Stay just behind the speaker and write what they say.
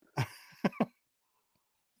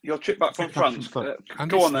Your trip back from France. Go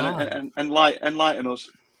on then and enlighten us.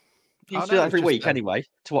 You do that every week anyway.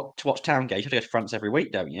 To watch Towngate, you have to go to France every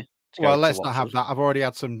week, don't you? Well, let's not have that. I've already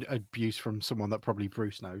had some abuse from someone that probably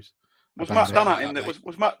Bruce knows. Was Matt Dannat in the?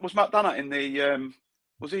 Was Matt Dannat in the?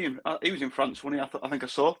 Was he in? He was in France, wasn't he? I think I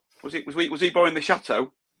saw. Was he borrowing the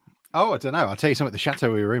chateau? Oh, I don't know. I'll tell you something. The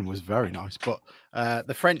chateau we were in was very nice, but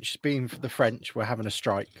the French, being the French, were having a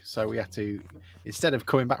strike, so we had to, instead of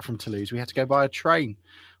coming back from Toulouse, we had to go by a train,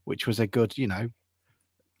 which was a good,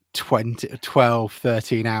 12,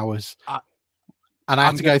 13 hours. And I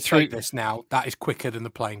had to go through this now. That is quicker than the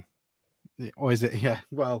plane. Or is it? Yeah.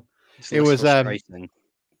 Well, it was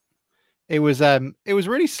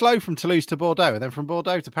really slow from Toulouse to Bordeaux, and then from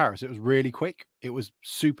Bordeaux to Paris, it was really quick. It was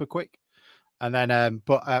super quick. And then,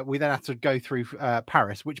 we then had to go through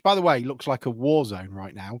Paris, which, by the way, looks like a war zone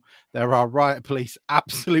right now. There are riot police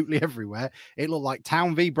absolutely everywhere. It looked like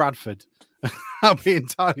Town v Bradford. I'll be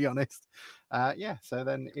entirely honest. So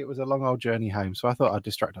then it was a long old journey home. So I thought I'd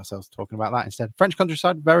distract ourselves talking about that instead. French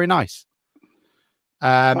countryside, very nice.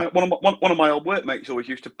 One of my old workmates always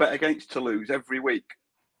used to bet against Toulouse every week.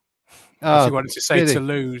 Oh, he wanted to say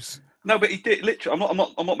Toulouse. No, but he did literally. I'm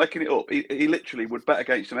not making it up. He literally would bet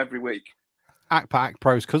against them every week. Akpak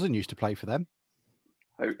Pro's cousin used to play for them.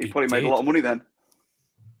 He probably made a lot of money then.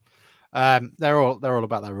 They're all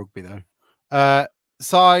about their rugby though.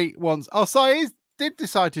 Sai did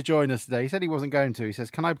decide to join us today. He said he wasn't going to. He says,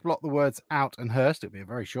 "Can I block the words out and Hurst?" It'll be a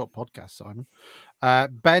very short podcast, Simon.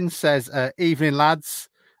 Ben says, "Evening, lads."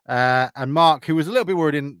 And Mark, who was a little bit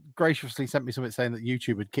worried, and graciously sent me something saying that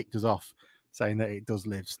YouTube had kicked us off, saying that it does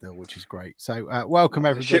live still, which is great. So welcome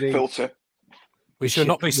everybody. Shit filter. We should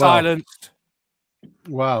not be silenced.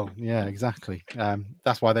 Well, yeah, exactly.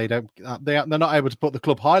 That's why they don't. They're not able to put the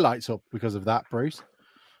club highlights up because of that, Bruce.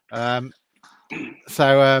 No,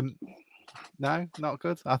 not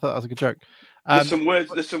good. I thought that was a good joke. There's some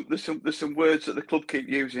words. There's some words that the club keep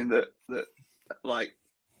using that like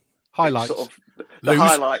highlights. Sort of the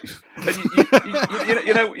highlights. And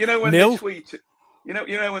you know when they tweet. You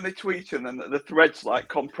know when they tweet and then the thread's like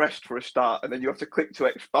compressed for a start, and then you have to click to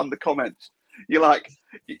expand the comments. You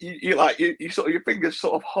sort of your fingers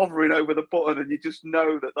sort of hovering over the button, and you just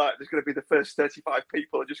know that like there's going to be the first 35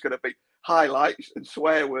 people are just going to be highlights and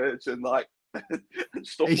swear words and like and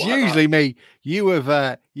stuff. It's like usually that. me. You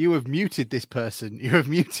have muted this person. You have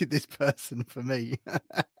muted this person for me.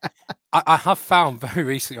 I have found very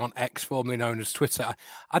recently on X, formerly known as Twitter,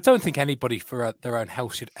 I don't think anybody for their own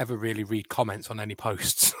health should ever really read comments on any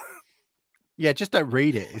posts. Yeah, just don't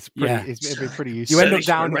read it. It'd be pretty useful. You end up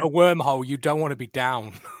down a wormhole you don't want to be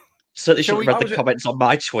down. Certainly should have read the comments on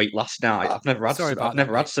my tweet last night. I've never had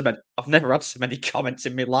so many comments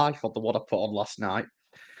in my life on the one I put on last night.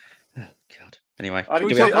 Oh God. Anyway, I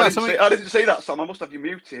didn't see that, Sam. I must have you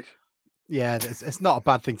muted. Yeah, it's not a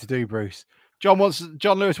bad thing to do, Bruce. John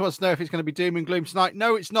Lewis wants to know if it's going to be doom and gloom tonight.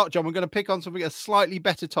 No, it's not, John. We're going to pick on a slightly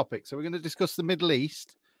better topic. So we're going to discuss the Middle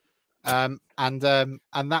East. And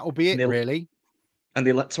that will be it, really. And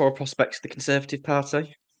the electoral prospects of the Conservative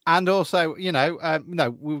Party. And also,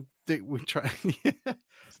 we'll try.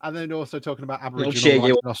 And then also talking about Aboriginal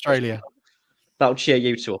rights in Australia. That'll cheer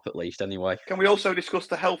you two up at least, anyway. Can we also discuss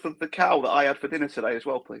the health of the cow that I had for dinner today as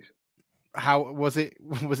well, please? How was it?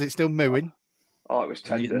 Was it still mooing? Oh, it was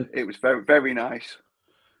tender. It was very, very nice.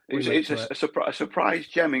 It's a surprise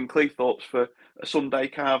gem in Cleethorpes for a Sunday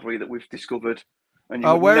carvery that we've discovered. And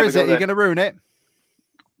where is it? Are you going to ruin it?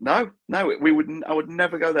 No. I would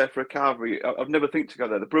never go there for a carvery. I've never think to go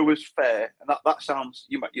there. The Brewers Fair, and that sounds.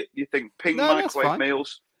 You think ping microwave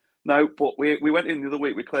meals. No, but we went in the other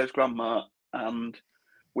week with Claire's grandma, and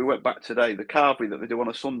we went back today. The carvery that they do on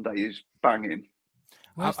a Sunday is banging.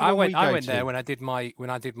 I went there when I did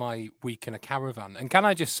my week in a caravan. And can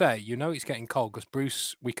I just say, it's getting cold because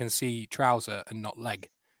Bruce, we can see trouser and not leg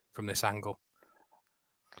from this angle.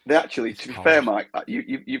 They actually, to be fair, Mike,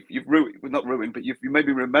 you've ruined, not ruined, but you made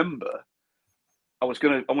me remember. I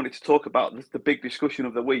wanted to talk about the big discussion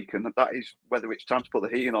of the week, and that is whether it's time to put the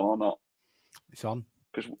heating on or not. It's on.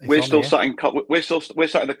 Because we're still sat in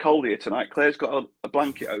the cold here tonight. Claire's got a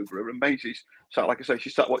blanket over her, and Maisie's sat, like I say,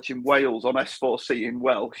 she's sat watching Wales on S4C in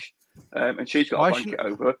Welsh, and she's got a blanket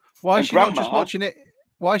over her. Why is she not just watching it?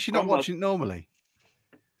 Why is she not watching it normally?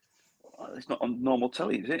 It's not on normal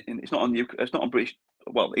telly, is it? It's not on British,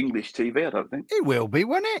 English TV. I don't think it will be,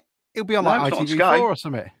 won't it? It'll be on like ITV4 or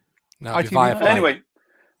something. No, ITV4. Anyway,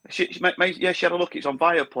 she had a look. It's on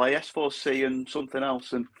Viaplay, S4C, and something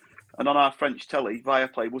else, and on our French telly,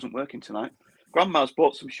 Viaplay wasn't working tonight. Grandma's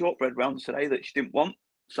bought some shortbread rounds today that she didn't want,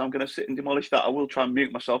 so I'm going to sit and demolish that. I will try and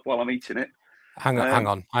mute myself while I'm eating it. Hang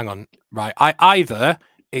on. Right, either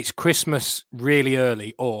it's Christmas really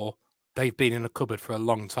early, or they've been in a cupboard for a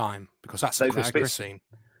long time, because that's a Christmas scene.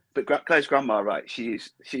 But Claire's grandma, right?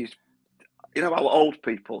 She's you know how old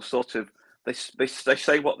people sort of they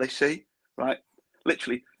say what they see, right?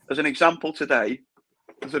 Literally, as an example today,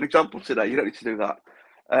 you don't need to do that.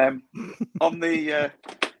 On the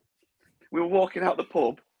we were walking out the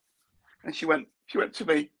pub, and she went to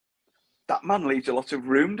me, "That man leaves a lot of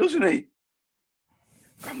room, doesn't he?"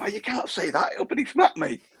 Grandma, you can't say that. But he smacked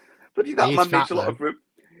me. But that man needs a lot of room.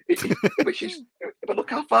 But look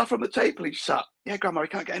how far from the table he's sat. Yeah, Grandma, he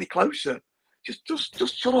can't get any closer. Just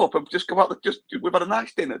shut up and just go out. We've had a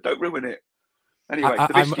nice dinner. Don't ruin it. Anyway,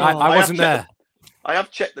 I wasn't there. I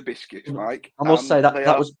have checked the biscuits, Mike. I must say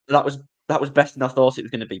that was better than I thought it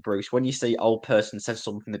was going to be, Bruce. When you see old person says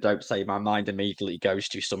something they don't say, my mind immediately goes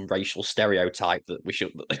to some racial stereotype that we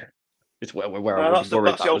should. It's where that's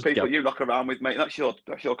the old people you knock around with, mate. That's your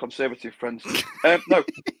conservative friends. No,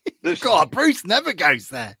 God, Bruce never goes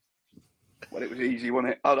there. Well, it was easy,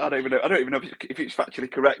 wasn't it? I don't even know if it's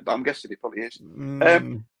factually correct, but I'm guessing it probably is.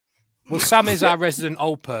 Well, Sam is our resident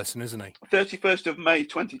old person, isn't he? 31st of May,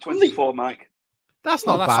 2024, Mike. That's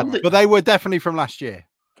not bad, but they were definitely from last year.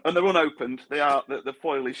 And they're unopened. They are. The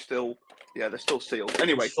foil is still. Yeah, they're still sealed.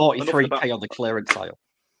 Anyway, 43p on the clearance aisle.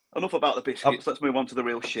 Enough about the biscuits. Let's move on to the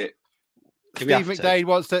real shit. Steve McDade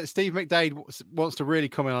wants to really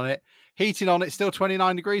come in on it. Heating on it, still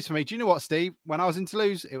 29 degrees for me. Do you know what, Steve? When I was in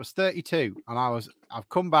Toulouse, it was 32, and I've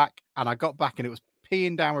come back, and I got back, and it was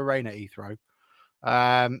peeing down with rain at Heathrow.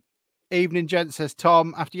 Evening gent says,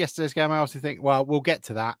 Tom, after yesterday's game, I also think, well, we'll get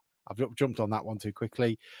to that. I've jumped on that one too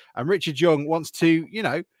quickly. And Richard Young wants to,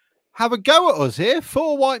 have a go at us here.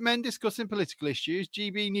 4 white men discussing political issues.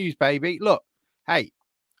 GB News, baby. Look, hey,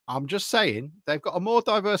 I'm just saying they've got a more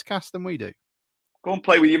diverse cast than we do. Go and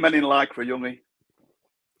play with your men in lycra, Youngie.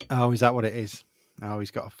 Oh, is that what it is? Oh,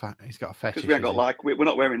 he's got a fetish. Because we ain't got lycra. We're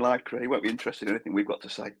not wearing lycra. He won't be interested in anything we've got to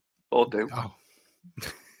say or do. Oh.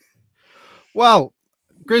 Well,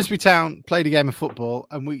 Grimsby Town played a game of football,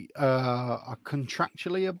 and we are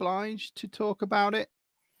contractually obliged to talk about it.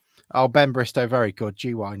 Oh, Ben Bristow, very good.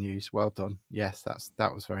 GY News, well done. Yes,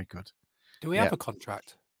 that was very good. Do we have a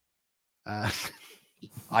contract? I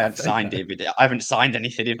haven't signed it. I haven't signed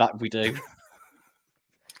anything. If that we do.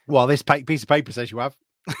 Well, this piece of paper says you have.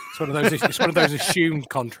 It's one of those assumed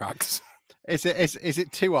contracts. Is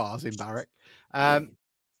it 2 hours in Barrack?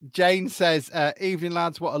 Jane says, "Evening,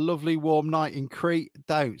 lads. What a lovely warm night in Crete."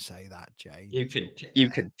 Don't say that, Jane. You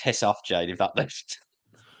can piss off, Jane, if that list.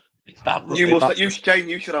 Jane,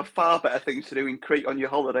 you should have far better things to do in Crete on your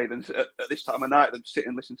holiday than at this time of night than sit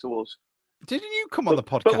and listen to us. Didn't you come on the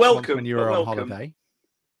podcast when you were on holiday?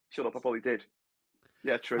 Shut up! I probably did.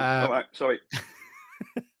 Yeah, true. All right, sorry.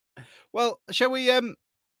 Well, shall we roll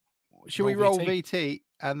VT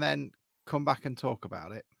and then come back and talk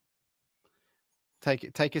about it?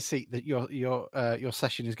 Take a seat. That your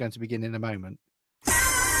session is going to begin in a moment. Open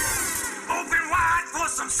wide for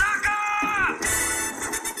some soccer!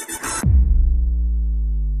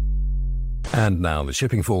 And now the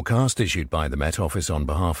shipping forecast issued by the Met Office on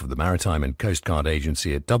behalf of the Maritime and Coast Guard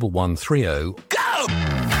Agency at 1130. Go!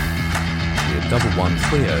 At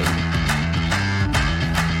 1130.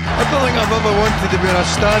 I don't think I've ever wanted to be in a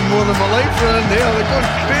stand more than my life around there. They're going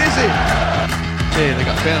crazy. Hey, they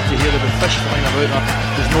got a penalty here. They've been fish flying about there.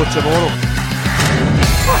 There's no tomorrow.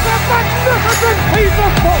 What a magnificent piece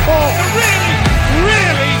of football! A really,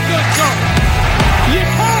 really good job. You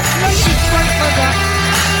can't make it straight like that.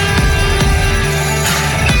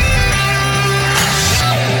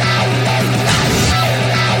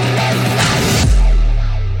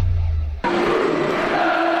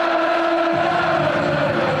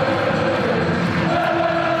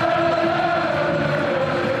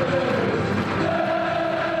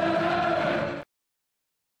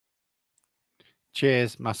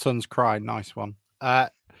 Cheers. My son's crying. Nice one.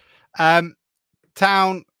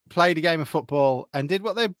 Town played a game of football and did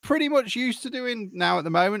what they're pretty much used to doing now at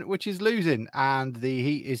the moment, which is losing. And the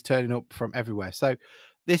heat is turning up from everywhere. So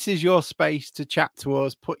this is your space to chat to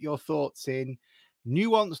us, put your thoughts in.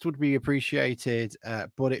 Nuanced would be appreciated,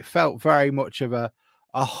 but it felt very much of a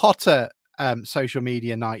hotter social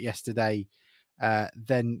media night yesterday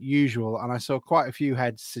than usual. And I saw quite a few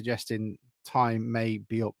heads suggesting time may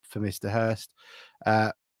be up for Mr. Hurst.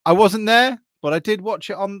 I wasn't there, but I did watch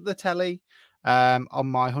it on the telly on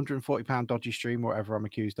my £140 dodgy stream, whatever I'm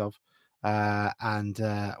accused of, and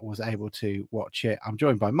was able to watch it. I'm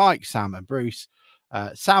joined by Mike, Sam, and Bruce.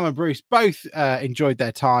 Sam and Bruce both enjoyed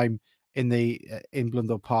their time in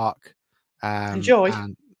Blundell Park. Enjoyed.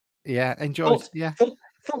 And, yeah, enjoyed. Yeah.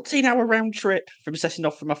 14-hour round trip from setting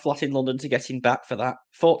off from my flat in London to getting back for that.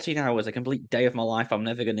 14 hours, a complete day of my life I'm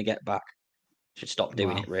never going to get back. Should stop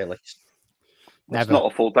doing it, really. It's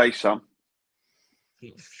not a full day, Sam.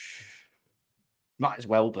 Might as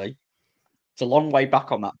well be. It's a long way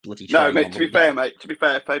back on that bloody train. No, mate, to be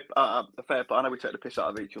fair, fair play. I know we take the piss out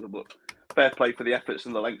of each other, but fair play for the efforts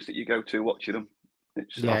and the lengths that you go to watching them.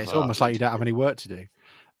 It's almost like you don't have any work to do.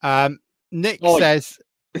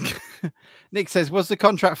 Nick says, was the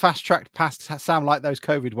contract fast-tracked past Sam like those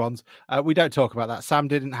COVID ones? We don't talk about that. Sam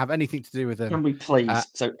didn't have anything to do with them. Can we please?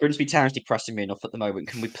 So Grimsby Town's depressing me enough at the moment.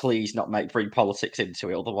 Can we please not bring politics into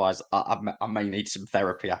it? Otherwise, I may need some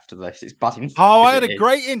therapy after this. It's bad enough. I had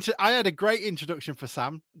a great introduction for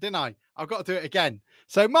Sam, didn't I? I've got to do it again.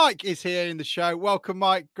 So Mike is here in the show. Welcome,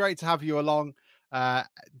 Mike. Great to have you along.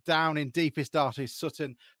 Down in deepest, darkest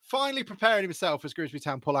Sutton, finally preparing himself as Grimsby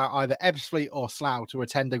Town pull out either Ebbsfleet or Slough to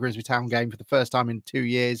attend a Grimsby Town game for the first time in 2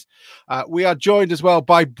 years. We are joined as well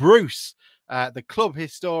by Bruce, the club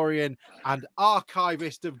historian and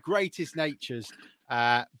archivist of greatest natures.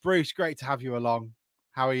 Bruce, great to have you along.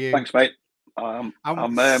 How are you? Thanks, mate. I'm all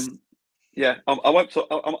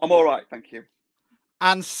right, thank you.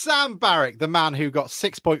 And Sam Barrick, the man who got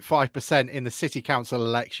 6.5% in the city council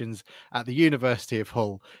elections at the University of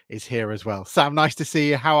Hull, is here as well. Sam, nice to see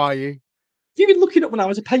you. How are you? You've been looking up when I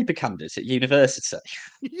was a paper candidate at university.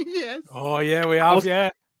 Yes. Oh yeah, we have.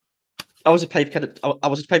 I was a paper candidate. I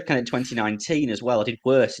was a paper candidate in 2019 as well. I did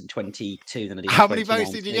worse in 22 than I did. How many votes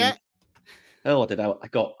did you get? Oh, I don't know. I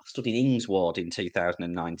studied Ingsward in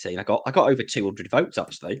 2019. I got over 200 votes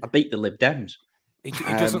actually. I beat the Lib Dems. He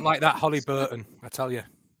doesn't like that Holly Burton, I tell you.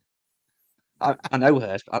 I know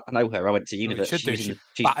her. I know her. I went to university.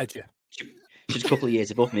 She battered you. She's a couple of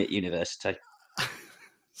years above me at university.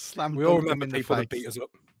 We all remember people that beat us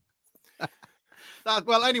up.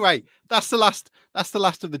 Well, anyway, that's the last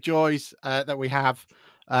of the joys that we have.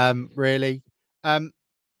 Really,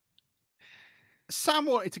 Sam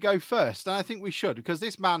wanted to go first, and I think we should because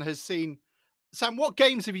this man has seen. Sam, what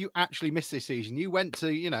games have you actually missed this season? You went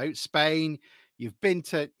to, Spain. You've been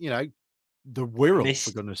to, the Wirral,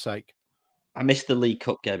 for goodness sake. I missed the League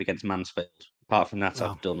Cup game against Mansfield. Apart from that,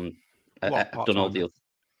 I've done all the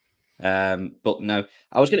other. But no,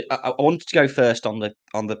 I wanted to go first on the.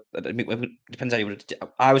 Depends how you want to.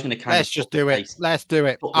 I was going to Let's just do it. Let's do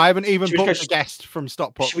it. I haven't even booked a guest from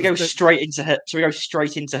Stockport. Should we go straight into her? Should we go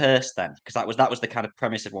straight into Hurst then? Because that was the kind of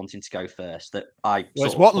premise of wanting to go first.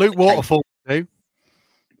 It's what Luke Waterfall do.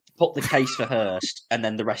 Put the case for Hurst, and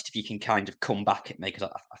then the rest of you can kind of come back at me because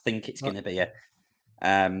I think it's going to be a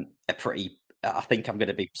pretty. I think I'm going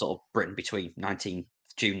to be sort of Britain between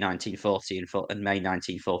June 1940 and May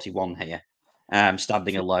 1941 here,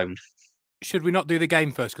 standing alone. Should we not do the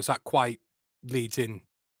game first because that quite leads in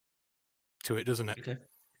to it, doesn't it? Okay.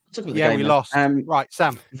 We lost. Right,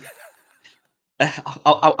 Sam.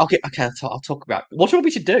 I'll talk about what do you want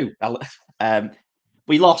me to do.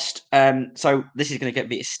 We lost, so this is going to get a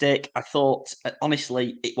bit of stick. I thought,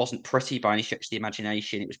 honestly, it wasn't pretty by any stretch of the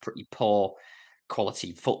imagination. It was pretty poor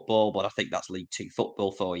quality football, but I think that's League Two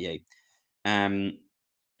football for you.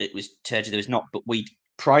 It was turgid. There was not, but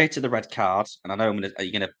prior to the red card, and I know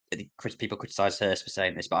people criticise Hurst for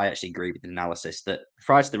saying this, but I actually agree with the analysis that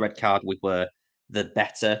prior to the red card, we were the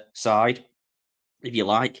better side, if you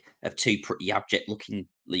like, of two pretty abject-looking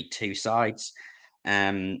League Two sides.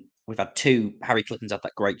 We've had Harry Clinton's had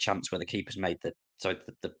that great chance where the keeper's made the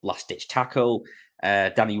last-ditch tackle.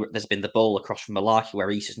 There's been the ball across from Malaki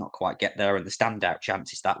where Issa's not quite get there, and the standout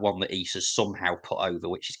chance is that one that Issa's somehow put over,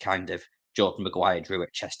 which is kind of Jordan Maguire drew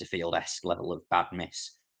at Chesterfield-esque level of bad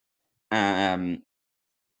miss. And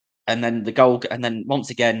then the goal, and then once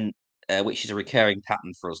again, which is a recurring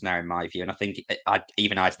pattern for us now, in my view, and I think I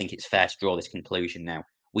think it's fair to draw this conclusion now.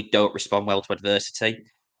 We don't respond well to adversity.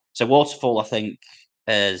 So Waterfall, I think,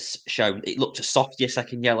 has shown it looked a softer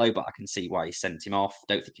second yellow, but I can see why he sent him off.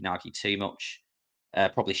 Don't think you can argue too much.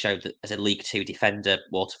 Probably showed that as a League Two defender,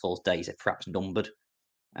 Waterfall's days are perhaps numbered.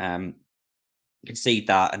 Concede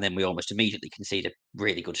that, and then we almost immediately concede a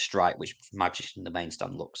really good strike, which from my position in the main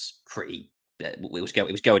stand looks pretty. It was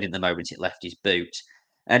going in the moment it left his boot,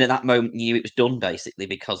 and at that moment you knew it was done basically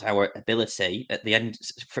because our ability at the end,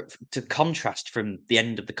 to contrast from the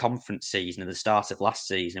end of the conference season and the start of last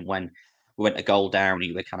season when we went a goal down, and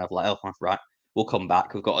you were kind of like, oh right, we'll come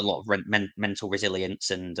back. We've got a lot of mental resilience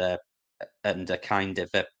and a kind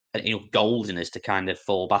of goals in us to kind of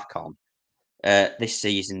fall back on. This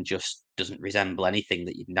season just doesn't resemble anything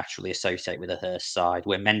that you'd naturally associate with a Hurst side.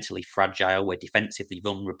 We're mentally fragile. We're defensively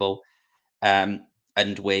vulnerable, and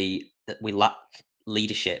we lack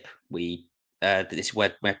leadership. This is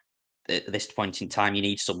where at this point in time, you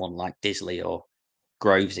need someone like Disley or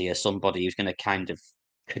Grovesy or somebody who's going to kind of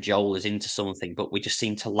cajole us into something. But we just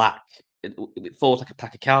seem to lack. It falls like a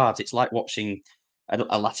pack of cards. It's like watching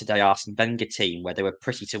a latter-day Arsene Wenger team where they were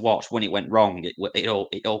pretty to watch. When it went wrong,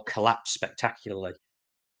 it all collapsed spectacularly.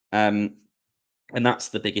 And that's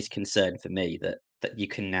the biggest concern for me, that you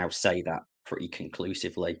can now say that pretty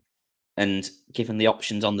conclusively. And given the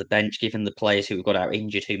options on the bench, given the players who have got out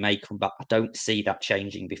injured, who may come back, I don't see that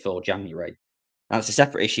changing before January. That's a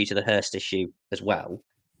separate issue to the Hurst issue as well.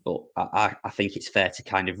 But I think it's fair to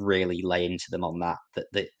kind of really lay into them on that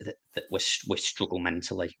we struggle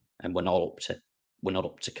mentally, and we're not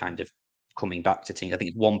up to kind of coming back to teams. I think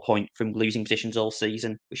it's 1 point from losing positions all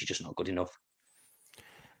season, which is just not good enough.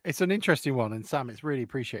 It's an interesting one, and Sam, it's really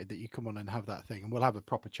appreciated that you come on and have that thing, and we'll have a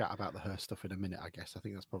proper chat about the Hurst stuff in a minute, I guess. I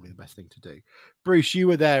think that's probably the best thing to do. Bruce, you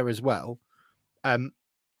were there as well.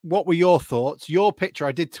 What were your thoughts? Your picture,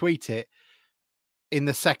 I did tweet it, in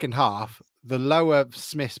the second half, the lower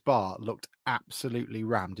Smith's bar looked absolutely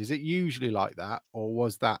rammed. Is it usually like that, or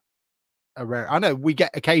was that a rare? I know we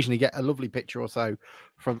occasionally get a lovely picture or so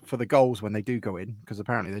for the goals when they do go in, because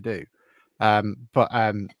apparently they do.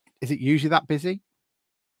 But is it usually that busy?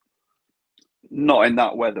 Not in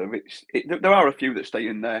that weather. There are a few that stay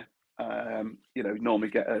in there. Normally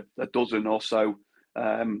get a dozen or so.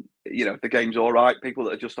 If the game's all right, people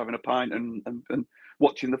that are just having a pint and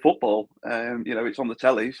watching the football. It's on the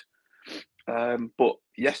tellies. But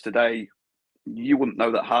yesterday, you wouldn't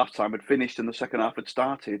know that halftime had finished and the second half had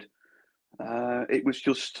started. It was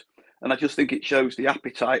just, and I just think it shows the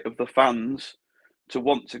appetite of the fans to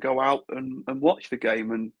want to go out and watch the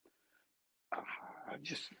game. And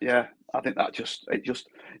I think that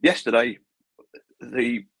yesterday,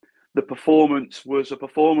 the performance was a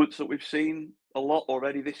performance that we've seen a lot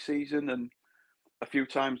already this season, and a few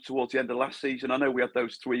times towards the end of last season. I know we had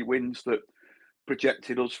those 3 wins that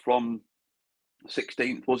projected us from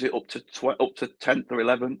 16th, was it, up to 10th or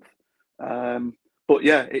 11th? But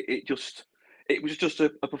yeah, it was just a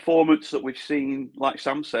performance that we've seen. Like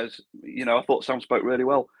Sam says, I thought Sam spoke really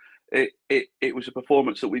well. It was a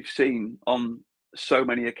performance that we've seen on so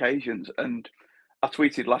many occasions, and I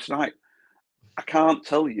tweeted last night, I can't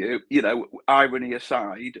tell you, irony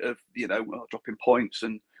aside of, dropping points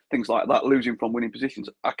and things like that, losing from winning positions,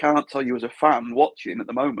 I can't tell you as a fan watching at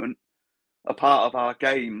the moment a part of our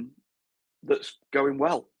game that's going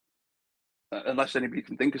well, unless anybody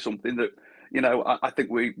can think of something that, I think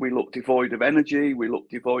we look devoid of energy. We look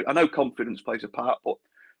devoid. I know confidence plays a part, but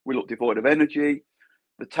we look devoid of energy.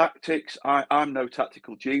 The tactics, I'm no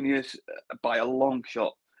tactical genius by a long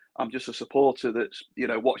shot. I'm just a supporter that's,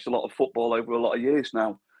 watched a lot of football over a lot of years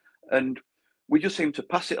now. And we just seem to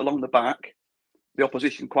pass it along the back. The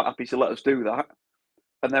opposition quite happy to let us do that.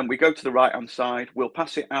 And then we go to the right-hand side. We'll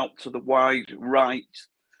pass it out to the wide right,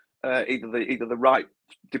 either the right,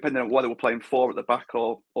 depending on whether we're playing 4 at the back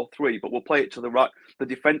or 3, but we'll play it to the right, the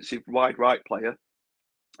defensive wide right player.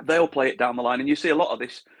 They'll play it down the line. And you see a lot of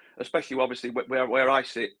this, especially obviously where I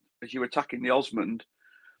sit, as you're attacking the Osmond,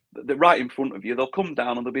 they're right in front of you. They'll come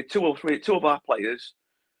down and there'll be 2 of our players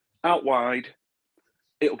out wide.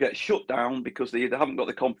 It'll get shut down because they either haven't got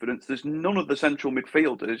the confidence. There's none of the central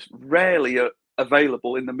midfielders rarely are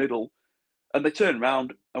available in the middle. And they turn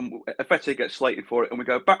around and Fete gets slated for it. And we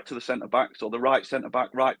go back to the centre-backs or the right centre-back,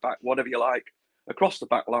 right back, whatever you like, across the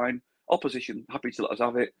back line. Opposition happy to let us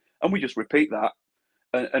have it. And we just repeat that.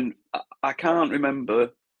 And I can't remember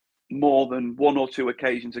more than 1 or 2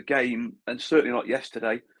 occasions a game, and certainly not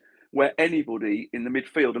yesterday, where anybody in the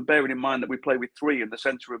midfield, and bearing in mind that we play with 3 in the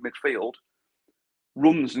centre of midfield,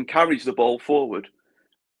 runs and carries the ball forward.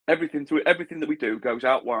 Everything that we do goes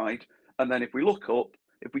out wide. And then if we look up,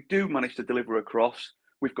 if we do manage to deliver a cross,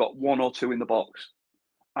 we've got 1 or 2 in the box.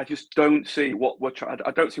 I just don't see what we're trying.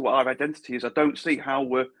 I don't see what our identity is. I don't see how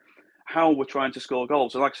we're trying to score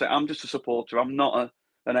goals. And like I say, I'm just a supporter. I'm not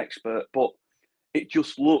an expert, but it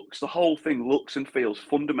just the whole thing looks and feels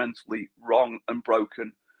fundamentally wrong and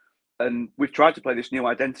broken. And we've tried to play this new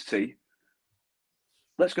identity.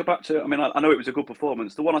 Let's go back to, I know it was a good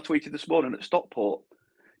performance. The one I tweeted this morning at Stockport,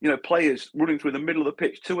 players running through the middle of the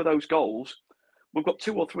pitch, 2 of those goals, we've got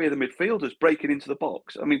 2 or 3 of the midfielders breaking into the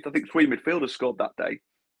box. I think 3 midfielders scored that day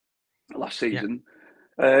last season.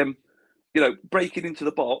 Yeah. Breaking into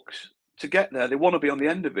the box to get there. They want to be on the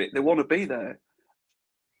end of it. They want to be there.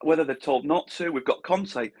 Whether they're told not to, we've got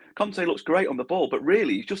Conte. Conte looks great on the ball, but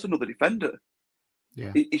really he's just another defender.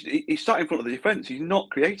 Yeah. He's sat in front of the defence. He's not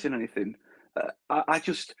creating anything.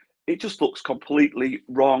 It just looks completely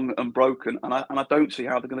wrong and broken, and I don't see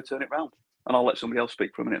how they're going to turn it around. And I'll let somebody else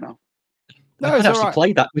speak for a minute now. No, we could it's all actually right.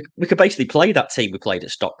 play that. We could basically play that team we played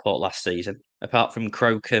at Stockport last season, apart from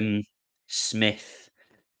Crocombe, Smith,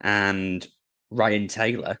 and Ryan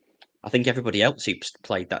Taylor. I think everybody else who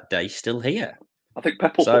played that day is still here. I think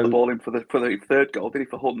Peppel put the ball in for the third goal, did he,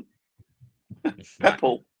 for Hunt?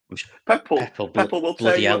 Peppel will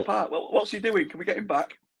tear you apart. Well, what's he doing? Can we get him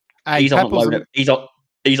back? Hey, he's on loan at he's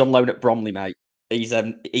on loan at Bromley, mate. He's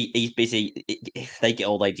busy. If they get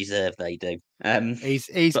all they deserve, they do.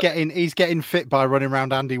 He's getting fit by running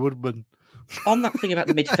around Andy Woodman. On that thing about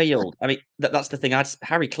the midfield, I mean that's the thing.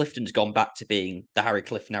 Harry Clifton's gone back to being the Harry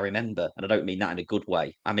Clifton I remember, and I don't mean that in a good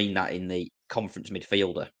way. I mean that in the conference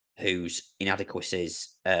midfielder whose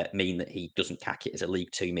inadequacies mean that he doesn't cack it as a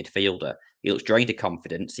League Two midfielder. He looks drained of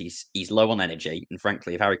confidence. He's low on energy, and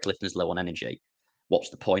frankly, if Harry Clifton's low on energy, what's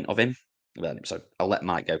the point of him? So I'll let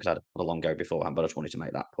Mike go because I had a long go beforehand, but I just wanted to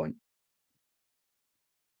make that point.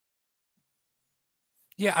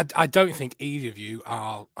 Yeah, I don't think either of you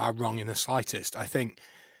are wrong in the slightest. I think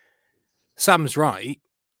Sam's right.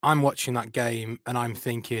 I'm watching that game and I'm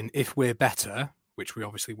thinking if we're better, which we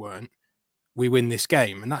obviously weren't, we win this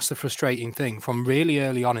game. And that's the frustrating thing. From really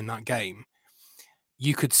early on in that game,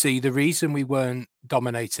 you could see the reason we weren't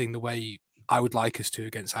dominating the way I would like us to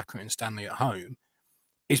against Accrington Stanley at home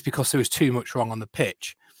is because there was too much wrong on the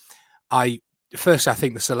pitch. I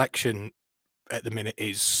think the selection at the minute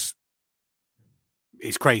is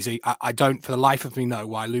crazy. I don't for the life of me know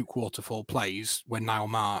why Luke Waterfall plays when Niall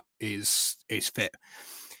Maher is fit.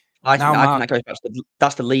 I think that goes back to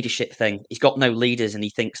that's the leadership thing. He's got no leaders, and he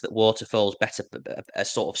thinks that Waterfall's better a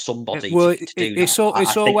sort of somebody to do it's that.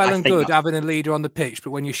 It's all well and good having a leader on the pitch,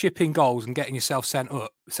 but when you're shipping goals and getting yourself sent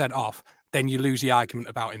off, then you lose the argument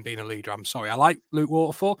about him being a leader. I'm sorry. I like Luke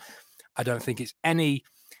Waterfall. I don't think it's any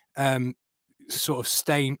sort of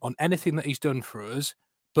stain on anything that he's done for us,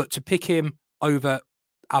 but to pick him over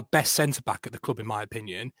our best centre-back at the club, in my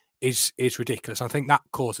opinion, is ridiculous. I think that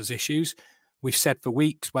causes issues. We've said for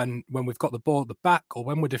weeks when we've got the ball at the back or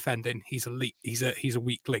when we're defending, he's a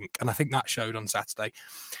weak link, and I think that showed on Saturday.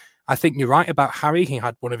 I think you're right about Harry. He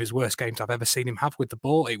had one of his worst games I've ever seen him have with the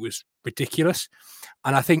ball. It was ridiculous,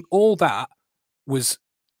 and I think all that was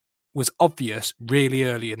obvious really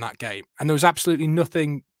early in that game, and there was absolutely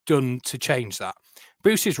nothing done to change that.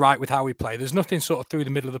 Bruce is right with how we play. There's nothing sort of through the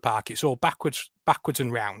middle of the park. It's all backwards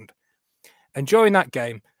and round. And during that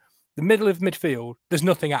game, the middle of midfield, there's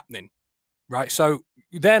nothing happening, right? So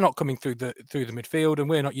they're not coming through the midfield, and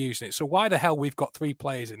we're not using it. So why the hell we've got 3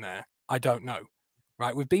 players in there? I don't know,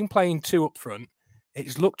 right? We've been playing 2 up front.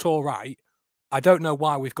 It's looked all right. I don't know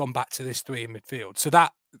why we've gone back to this 3 in midfield. So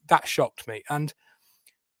that shocked me. And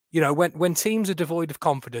you know, when teams are devoid of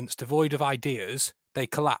confidence, devoid of ideas, they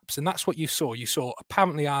collapse. And that's what you saw. You saw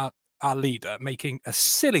apparently our leader making a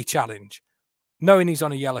silly challenge, knowing he's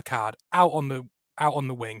on a yellow card, out on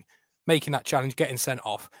the wing, making that challenge, getting sent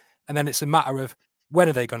off. And then it's a matter of when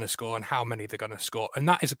are they going to score and how many they're going to score. And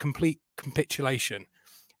that is a complete capitulation.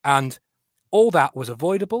 And all that was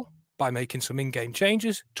avoidable by making some in-game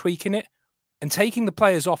changes, tweaking it, and taking the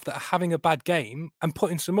players off that are having a bad game and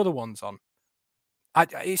putting some other ones on.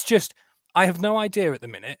 It's just, I have no idea at the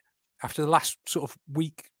minute, after the last sort of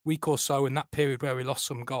week or so in that period where we lost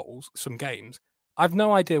some goals, some games, I've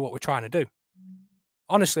no idea what we're trying to do.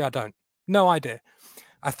 Honestly, I don't. No idea.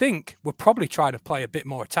 I think we're probably trying to play a bit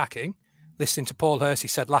more attacking. Listening to Paul Hurst, he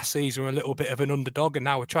said last season we're a little bit of an underdog and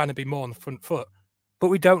now we're trying to be more on the front foot. But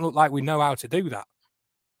we don't look like we know how to do that.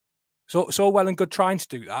 So it's all well and good trying to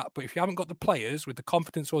do that, but if you haven't got the players with the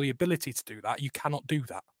confidence or the ability to do that, you cannot do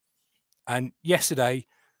that. And yesterday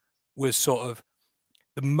was sort of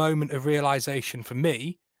the moment of realization for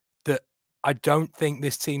me that I don't think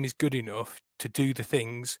this team is good enough to do the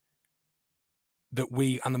things that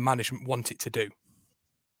we and the management want it to do.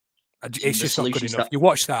 It's just not good enough. You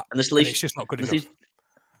watch that, and it's just not good enough.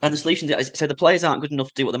 And the solution so the players aren't good enough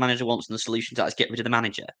to do what the manager wants, and the solution to that is get rid of the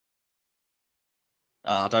manager.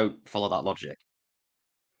 I don't follow that logic.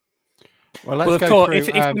 Well, let's go through.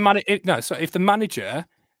 If the manager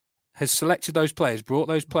has selected those players, brought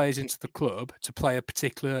those players into the club to play a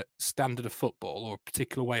particular standard of football or a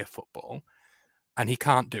particular way of football, and he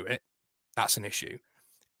can't do it, that's an issue.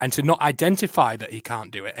 And to not identify that he can't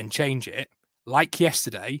do it and change it, like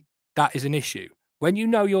yesterday, that is an issue. When you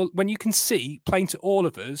know when you can see, plain to all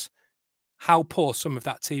of us, how poor some of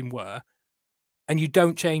that team were, and you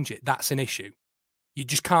don't change it, that's an issue. You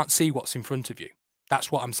just can't see what's in front of you.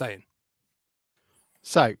 That's what I'm saying.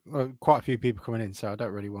 So, quite a few people coming in, so I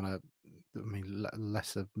don't really want to. I mean,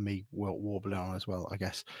 less of me warbling on as well, I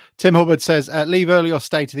guess. Tim Hubbard says, "Leave early or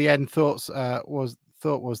stay to the end." Thought was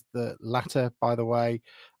the latter, by the way.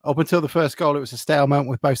 Up until the first goal, it was a stalemate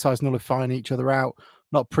with both sides nullifying each other out.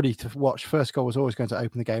 Not pretty to watch. First goal was always going to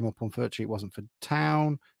open the game up. Unfortunately, it wasn't for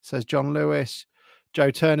Town, says John Lewis. Joe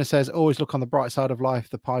Turner says, always look on the bright side of life.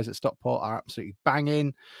 The pies at Stockport are absolutely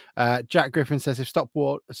banging. Jack Griffin says, if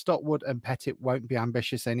Stockwood and Pettit won't be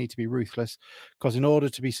ambitious, they need to be ruthless, because in order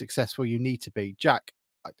to be successful, you need to be. Jack,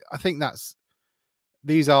 I think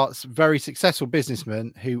these are very successful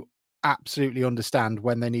businessmen who absolutely understand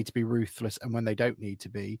when they need to be ruthless and when they don't need to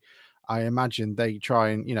be. I imagine they try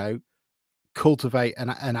and, cultivate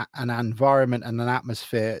an environment and an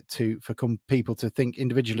atmosphere for people to think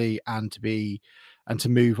individually and to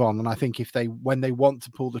move on. And I think when they want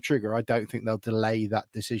to pull the trigger, I don't think they'll delay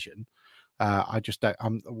that decision. I just don't.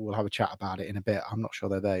 We'll have a chat about it in a bit. I'm not sure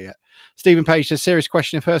they're there yet. Stephen Page says, serious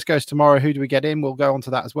question. If Hurst goes tomorrow, who do we get in? We'll go on to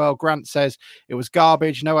that as well. Grant says, it was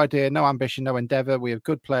garbage. No idea, no ambition, no endeavour. We have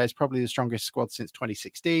good players, probably the strongest squad since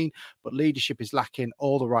 2016, but leadership is lacking.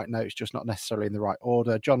 All the right notes, just not necessarily in the right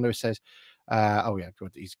order. John Lewis says,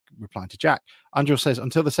 he's replying to Jack. Andrew says,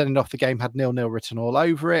 until the sending off, the game had 0-0 written all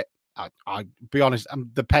over it. I'll be honest,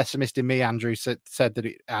 the pessimist in me, Andrew, said that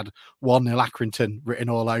it had 1-0 Accrington written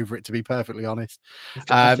all over it, to be perfectly honest.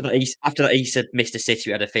 After that, he said Mr.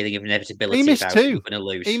 City had a feeling of inevitability. He missed two. Going to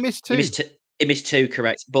lose. He missed two. He missed two,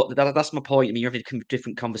 correct. But that's my point. I mean, you're having a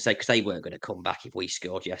different conversation because they weren't going to come back if we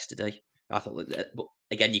scored yesterday. I thought that, but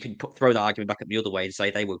again, you can throw the argument back up the other way and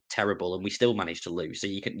say they were terrible and we still managed to lose. So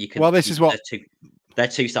you can. Well, this is what they're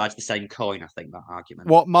two sides of the same coin. I think that argument.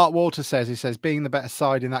 What Mark Walter says, he says, being the better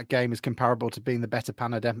side in that game is comparable to being the better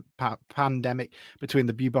pandemic between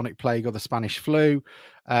the bubonic plague or the Spanish flu.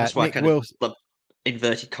 That's why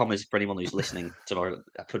inverted commas for anyone who's listening tomorrow.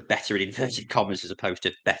 I put better in inverted commas as opposed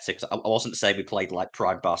to better, because I wasn't saying we played like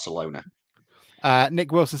Pride Barcelona.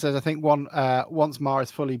 Nick Wilson says, I think once Mara is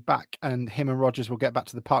fully back and him and Rodgers will get back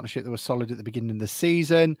to the partnership that was solid at the beginning of the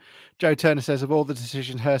season. Joe Turner says, of all the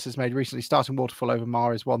decisions Hurst has made recently, starting Waterfall over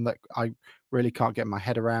Mara is one that I really can't get my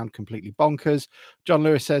head around. Completely bonkers. John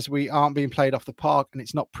Lewis says, we aren't being played off the park and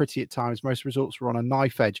it's not pretty at times. Most results were on a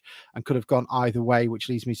knife edge and could have gone either way, which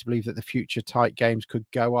leads me to believe that the future tight games could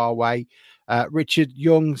go our way. Richard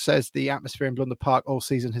Young says the atmosphere in Blunder Park all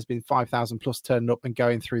season has been 5,000 plus turning up and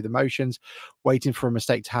going through the motions, waiting for a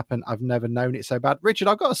mistake to happen. I've never known it so bad. Richard,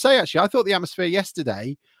 I've got to say, actually, I thought the atmosphere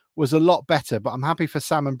yesterday was a lot better, but I'm happy for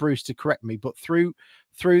Sam and Bruce to correct me. But through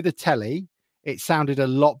the telly, it sounded a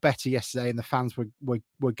lot better yesterday and the fans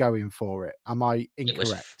were going for it. Am I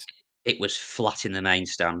incorrect? It was flat in the main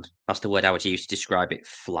stand. That's the word I would use to describe it,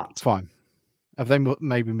 flat. Fine. Have they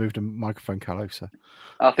maybe moved a microphone closer?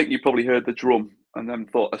 I think you probably heard the drum and then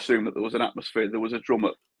assumed that there was an atmosphere. There was a drum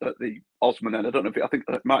at the Osman end. I don't know I think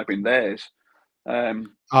it might have been theirs.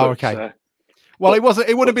 Okay. Well, it wasn't.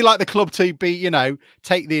 It wouldn't be like the club to be,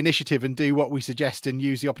 take the initiative and do what we suggest and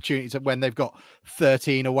use the opportunities when they've got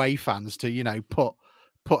 13 away fans to, put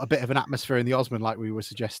a bit of an atmosphere in the Osman like we were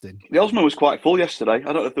suggesting. The Osman was quite full yesterday. I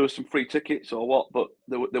don't know if there was some free tickets or what, but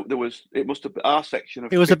there was. It must have been our section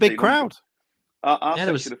of. It was a big crowd. Our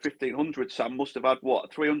section of 1,500, Sam, must have had,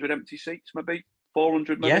 300 empty seats, maybe?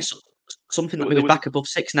 400, maybe? Yes, something that was back above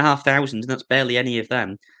 6,500, and that's barely any of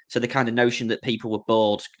them. So the kind of notion that people were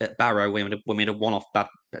bored at Barrow when we had a one-off bad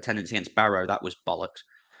attendance against Barrow, that was bollocks.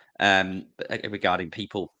 But regarding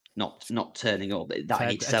people not turning up, that in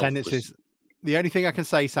itself was... The only thing I can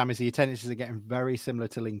say, Sam, is the attendances are getting very similar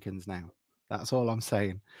to Lincoln's now. That's all I'm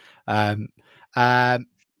saying.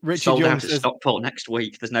 Richard sold Young out at Stockport next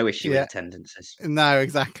week. There's no issue with attendances. No,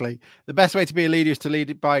 exactly. The best way to be a leader is to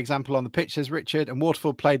lead by example on the pitch, says Richard. And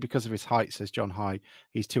Waterfall played because of his height, says John High.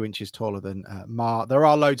 He's 2 inches taller than Mar. There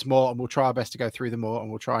are loads more, and we'll try our best to go through them all, and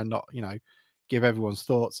we'll try and not, give everyone's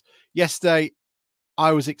thoughts. Yesterday,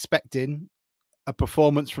 I was expecting a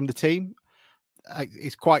performance from the team.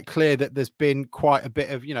 It's quite clear that there's been quite a bit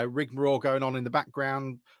of, rigmarole going on in the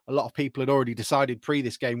background. A lot of people had already decided pre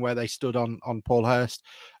this game where they stood on Paul Hurst,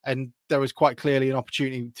 and there was quite clearly an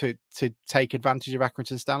opportunity to take advantage of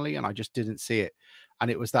Accrington Stanley, and I just didn't see it. And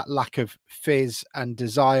it was that lack of fizz and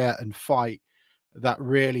desire and fight that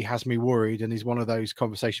really has me worried, and is one of those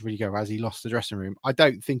conversations where you go, has he lost the dressing room? I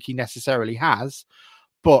don't think he necessarily has,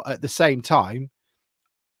 but at the same time,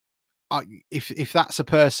 if that's a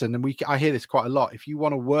person, and I hear this quite a lot, if you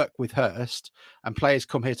want to work with Hurst and players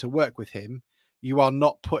come here to work with him, you are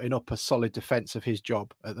not putting up a solid defense of his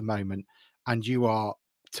job at the moment, and you are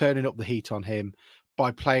turning up the heat on him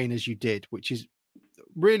by playing as you did, which is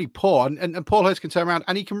really poor. And Paul Hurst can turn around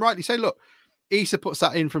and he can rightly say, look, Issa puts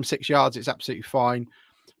that in from 6 yards, it's absolutely fine,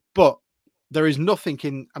 but there is nothing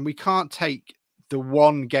in, and we can't take the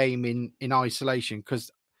one game in isolation,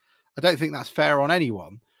 because I don't think that's fair on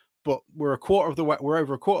anyone. but we're over a quarter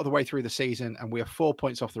of the way through the season, and we are 4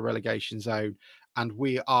 points off the relegation zone, and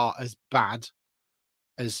we are as bad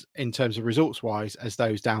as in terms of results wise as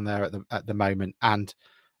those down there at the moment. And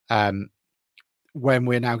when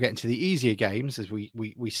we're now getting to the easier games, as we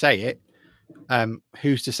say it,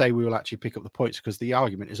 who's to say we will actually pick up the points? Because the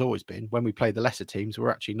argument has always been when we play the lesser teams,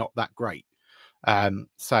 we're actually not that great.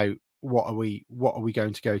 So what are we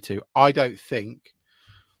going to go to? I don't think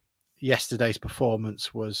yesterday's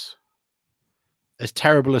performance was as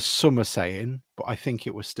terrible as some are saying, but I think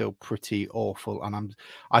it was still pretty awful. And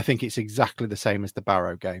I think it's exactly the same as the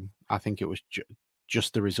Barrow game. I think it was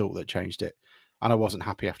just the result that changed it. And I wasn't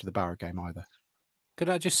happy after the Barrow game either. Could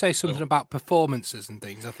I just say something about performances and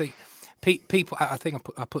things? I think people, I think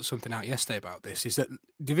I put something out yesterday about this, is that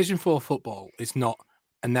Division 4 football is not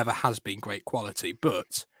and never has been great quality,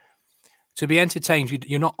 but to be entertained,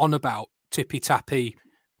 you're not on about tippy-tappy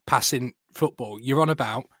passing football. You're on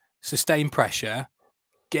about sustained pressure,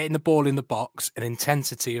 getting the ball in the box, and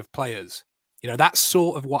intensity of players. That's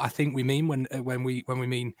sort of what I think we mean when we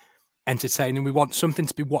mean entertaining. We want something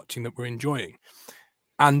to be watching that we're enjoying.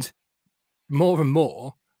 And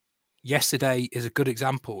more, yesterday is a good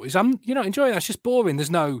example. I'm enjoying that. It's just boring.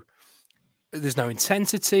 There's no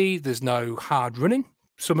intensity. There's no hard running.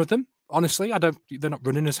 Some of them, honestly, they're not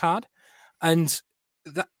running as hard. And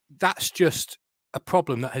that's just a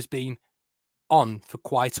problem that has been on for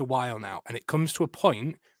quite a while now. And it comes to a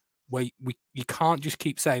point where you can't just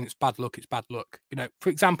keep saying it's bad luck, For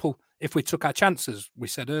example, if we took our chances, we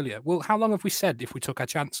said earlier, well, how long have we said if we took our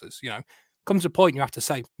chances? Comes a point you have to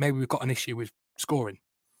say maybe we've got an issue with scoring.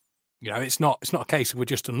 It's not a case of we're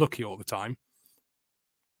just unlucky all the time.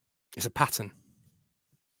 It's a pattern.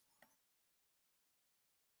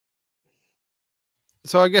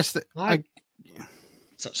 So I guess that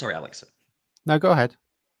sorry, Alex. No, go ahead.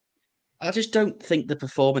 I just don't think the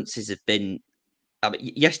performances have been.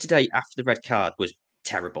 Yesterday after the red card was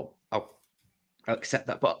terrible. I'll accept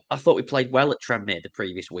that, but I thought we played well at Tranmere the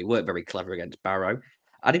previous week. We weren't very clever against Barrow.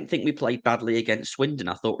 I didn't think we played badly against Swindon.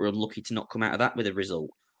 I thought we were unlucky to not come out of that with a result.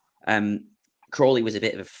 Crawley was a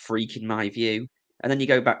bit of a freak in my view. And then you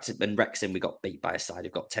go back to Wrexham, we got beat by a side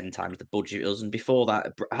who've got 10 times the budget as us. And before that,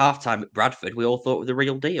 at half-time at Bradford, we all thought it was the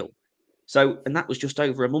real deal. So, and that was just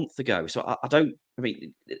over a month ago. So I don't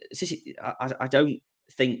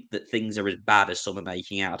think that things are as bad as some are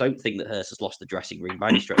making out. I don't think that Hurst has lost the dressing room by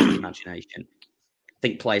any stretch of the imagination. I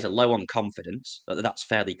think players are low on confidence. That's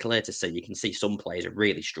fairly clear to see. You can see some players are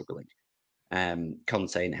really struggling.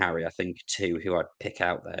 Conte and Harry, I think, two who I'd pick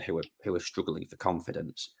out there who are struggling for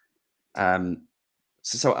confidence.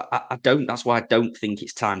 So I don't. That's why I don't think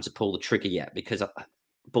it's time to pull the trigger yet.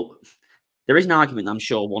 But there is an argument I'm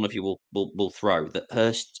sure one of you will throw that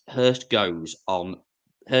Hurst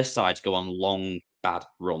sides go on long bad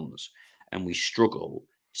runs, and we struggle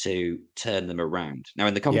to turn them around. Now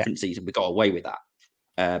in the conference season, we got away with that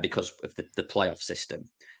because of the playoff system.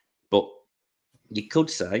 But you could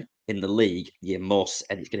say in the league, and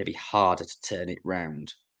it's going to be harder to turn it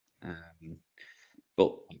round.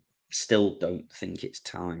 But still don't think it's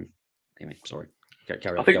time. Anyway, sorry.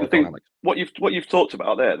 Carry on. I think what you've talked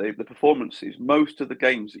about there, the performances, most of the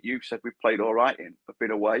games that you've said we've played all right in have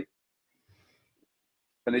been away.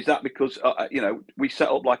 And is that because we set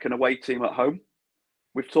up like an away team at home?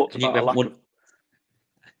 We've talked about a lack of.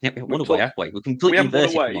 Yeah, we won away, haven't we? We're completely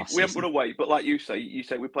inverted from last season. We haven't won away, but like you say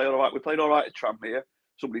we played all right. We played all right at Tranmere.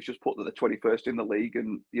 Somebody's just put that they're 21st in the league,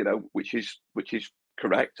 and which is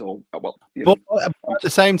correct. Or well, but at the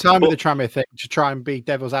same time with the Tranmere thing, to try and be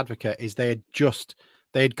devil's advocate, is they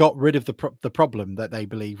had got rid of the problem that they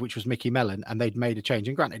believe, which was Mickey Mellon, and they'd made a change.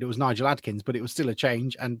 And granted, it was Nigel Adkins, but it was still a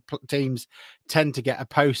change. And teams tend to get a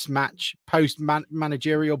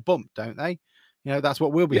post-managerial bump, don't they? That's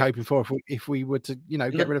what we'll be hoping for if we were to,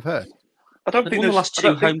 get rid of her. I don't think the last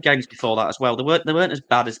two home games before that as well. They weren't as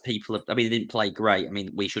bad as people. They didn't play great.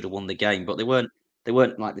 We should have won the game, but they weren't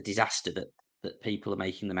like the disaster that people are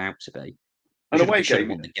making them out to be. An away game,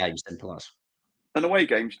 won the game, simple as. An away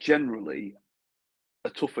game's generally a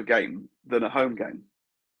tougher game than a home game.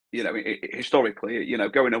 Historically,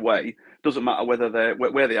 going away doesn't matter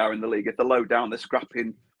where they are in the league. If they're low down, they're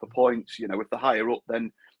scrapping for points. If they're higher up,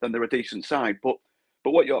 then they're a decent side. But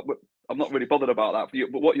I'm not really bothered about that.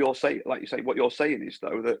 But what you're saying, like you say, what you're saying is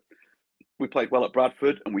though that we played well at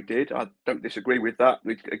Bradford, and we did. I don't disagree with that.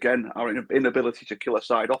 Our inability to kill a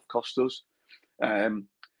side off cost us.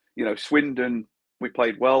 Swindon, we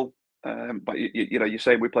played well, but you're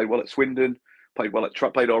saying we played well at Swindon, played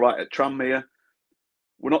all right at Tranmere.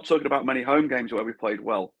 We're not talking about many home games where we played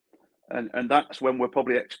well, and that's when we're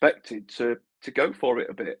probably expected to go for it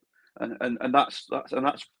a bit. and that's that's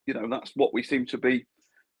what we seem to be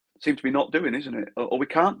not doing, isn't it? Or we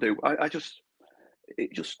can't do. I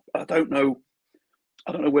don't know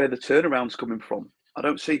where the turnaround's coming from. I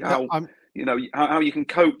don't see how how you can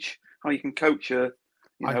coach a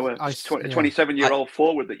 27-year-old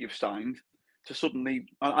forward that you've signed to suddenly.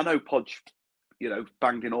 I know Podge,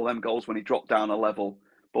 banged in all them goals when he dropped down a level,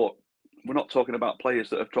 but we're not talking about players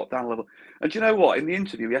that have dropped down a level. And do you know what? In the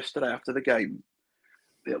interview yesterday after the game,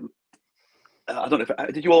 I don't know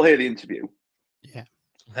if did you all hear the interview? Yeah,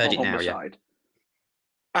 heard it now. Side.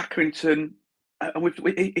 Accrington, and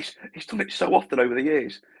he's done it so often over the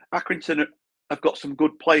years. Accrington have got some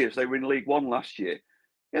good players. They were in League One last year.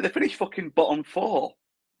 Yeah, they finished fucking bottom 4.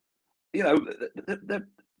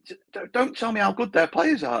 Don't tell me how good their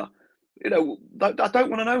players are. I don't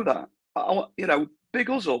want to know that. Big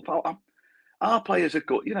us up. Our players are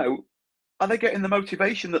good. Are they getting the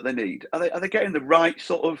motivation that they need? Are they getting the right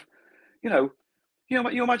sort of, you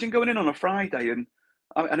imagine going in on a Friday and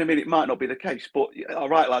I mean, it might not be the case, but all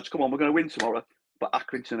right, lads, come on, we're going to win tomorrow. But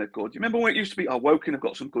Accrington are good. You remember when it used to be, Woking have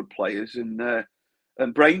got some good players and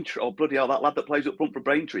Braintree, bloody hell, that lad that plays up front for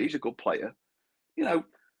Braintree, he's a good player.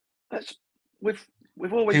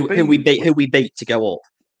 We've always been who we beat to go up.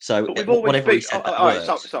 So we've always whatever been. he said,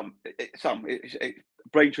 Sam,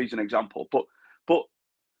 Braintree's an example, but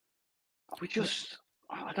we just,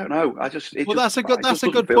 I don't know. That's a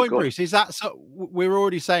good point, Bruce. Is that so? We're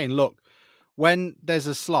already saying, look, when there's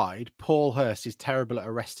a slide, Paul Hurst is terrible at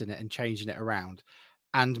arresting it and changing it around,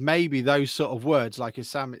 and maybe those sort of words, like as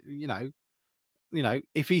Sam,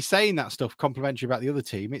 if he's saying that stuff complimentary about the other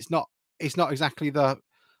team, it's not exactly the.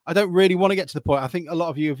 I don't really want to get to the point. I think a lot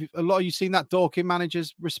of you seen that Dorking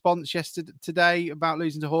manager's response today about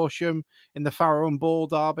losing to Horsham in the Farrow and Ball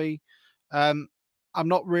derby. I'm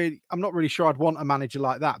not really sure I'd want a manager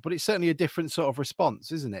like that, but it's certainly a different sort of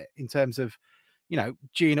response, isn't it? In terms of,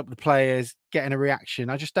 geeing up the players, getting a reaction.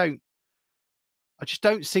 I just don't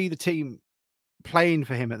see the team playing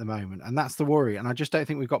for him at the moment, and that's the worry. And I just don't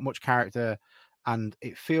think we've got much character, and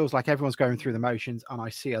it feels like everyone's going through the motions. And I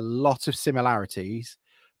see a lot of similarities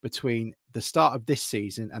between the start of this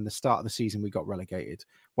season and the start of the season we got relegated,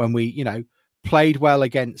 when we, played well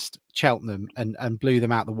against Cheltenham and blew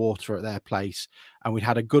them out the water at their place. And we'd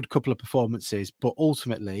had a good couple of performances, but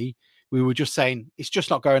ultimately we were just saying, it's just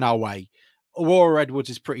not going our way. Aurora Edwards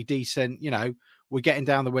is pretty decent. We're getting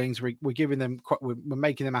down the wings. We're giving them, we're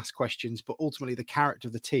making them ask questions, but ultimately the character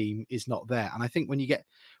of the team is not there. And I think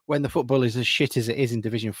when the football is as shit as it is in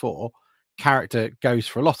Division 4, character goes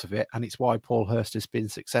for a lot of it. And it's why Paul Hurst has been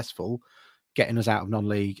successful getting us out of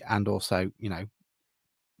non-league and also,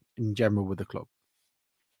 in general with the club.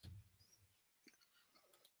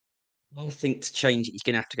 I think to change it, he's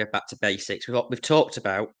going to have to go back to basics. We've talked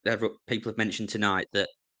about, people have mentioned tonight that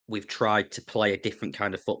we've tried to play a different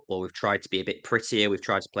kind of football. We've tried to be a bit prettier. We've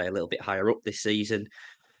tried to play a little bit higher up this season.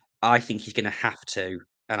 I think he's going to have to,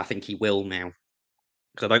 and I think he will now,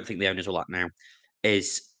 because I don't think the owners will like now,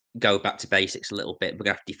 is go back to basics a little bit. We're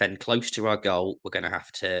going to have to defend close to our goal. We're going to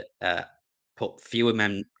have to put fewer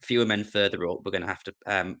men further up. We're going to have to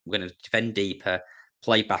we're going to defend deeper,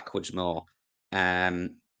 play backwards more,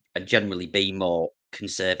 and generally be more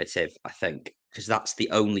conservative, I think, because that's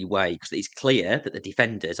the only way. Because it's clear that the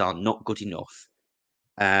defenders are not good enough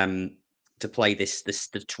to play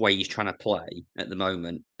the way he's trying to play at the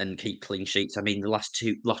moment and keep clean sheets. I mean,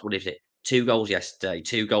 what is it? 2 goals yesterday,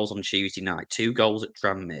 2 goals on Tuesday night, 2 goals at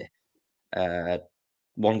Tranmere,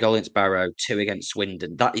 1 goal against Barrow, 2 against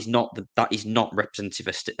Swindon. That is not representative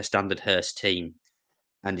of a standard Hurst team,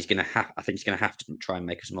 and I think he's going to have to try and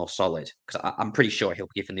make us more solid, because I'm pretty sure he'll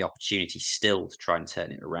be given the opportunity still to try and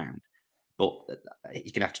turn it around, but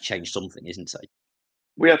he's going to have to change something, isn't he?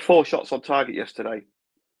 We had 4 shots on target yesterday,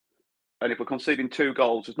 and if we're conceding 2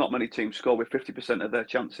 goals, there's not many teams score with 50% of their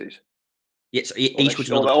chances. Yes,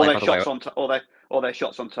 all their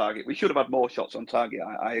shots on target. We should have had more shots on target.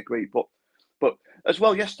 I agree, but as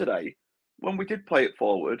well yesterday, when we did play it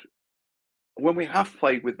forward, when we have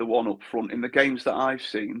played with the one up front in the games that I've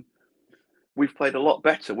seen, we've played a lot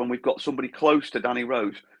better when we've got somebody close to Danny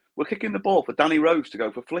Rose. We're kicking the ball for Danny Rose to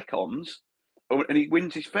go for flick-ons, and he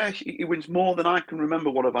wins his fair. He wins more than I can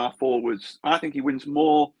remember one of our forwards. I think he wins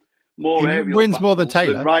more aerial. He wins more than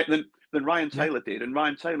Taylor. Than Ryan Taylor did, and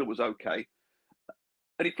Ryan Taylor was okay.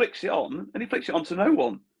 And he flicks it on to no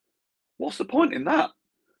one. What's the point in that?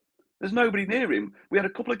 There's nobody near him. We had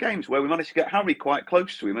a couple of games where we managed to get Harry quite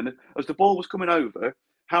close to him, and as the ball was coming over,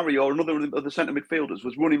 Harry or another of the centre midfielders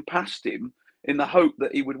was running past him in the hope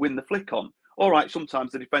that he would win the flick on. All right,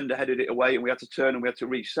 sometimes the defender headed it away and we had to turn and we had to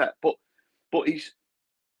reset. But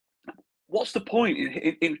what's the point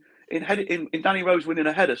in in Danny Rose winning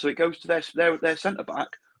a header, so it goes to their centre back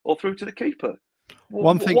or through to the keeper.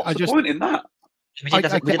 One thing what's the point in that?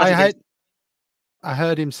 I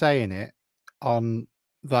heard him saying it on,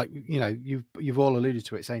 like, you've all alluded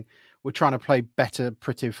to it, saying we're trying to play better,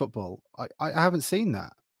 pretty football. I haven't seen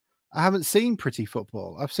that. I haven't seen pretty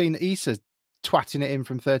football. I've seen Issa twatting it in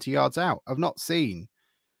from 30 yards out. I've not seen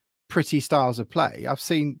pretty styles of play. I've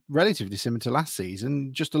seen relatively similar to last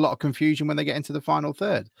season, just a lot of confusion when they get into the final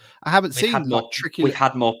third. I haven't seen tricky. We've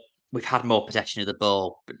had more possession of the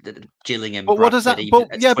ball. Gillingham. But what does that?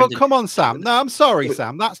 But come on, Sam. No, I'm sorry,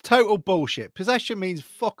 Sam. That's total bullshit. Possession means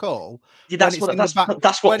fuck all. Yeah, that's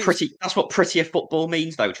what prettier football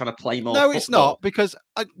means, though. Trying to play more. No, it's not, because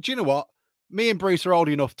do you know what? Me and Bruce are old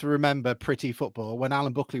enough to remember pretty football when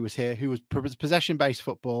Alan Buckley was here, who was possession-based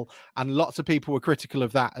football, and lots of people were critical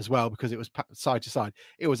of that as well because it was side to side.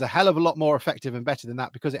 It was a hell of a lot more effective and better than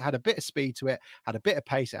that because it had a bit of speed to it, had a bit of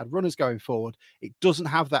pace, it had runners going forward. It doesn't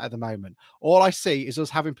have that at the moment. All I see is us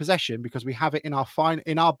having possession because we have it in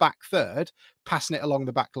our back third, passing it along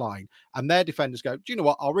the back line, and their defenders go, do you know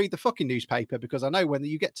what? I'll read the fucking newspaper because I know when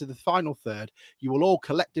you get to the final third, you will all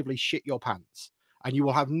collectively shit your pants. And you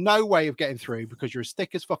will have no way of getting through because you're as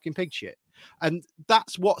thick as fucking pig shit. And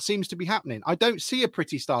that's what seems to be happening. I don't see a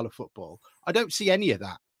pretty style of football. I don't see any of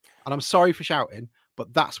that. And I'm sorry for shouting,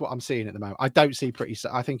 but that's what I'm seeing at the moment. I don't see pretty.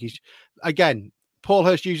 I think again, Paul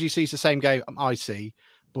Hurst usually sees the same game I see,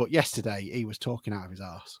 but yesterday he was talking out of his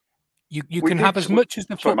arse. You can have as much as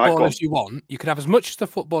the football as you want. You can have as much as the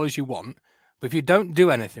football as you want, but if you don't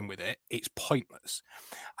do anything with it, it's pointless.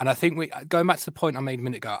 And I think going back to the point I made a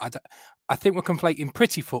minute ago, I think we're conflating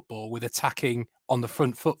pretty football with attacking on the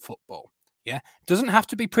front foot football. Yeah. It doesn't have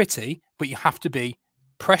to be pretty, but you have to be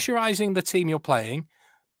pressurizing the team you're playing,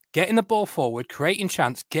 getting the ball forward, creating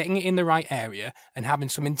chance, getting it in the right area, and having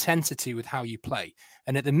some intensity with how you play.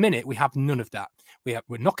 And at the minute, we have none of that. We're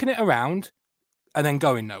knocking it around and then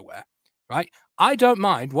going nowhere. Right. I don't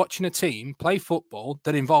mind watching a team play football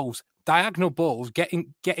that involves diagonal balls,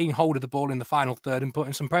 getting hold of the ball in the final third and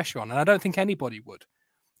putting some pressure on. And I don't think anybody would.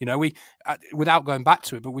 We without going back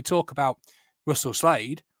to it, but we talk about Russell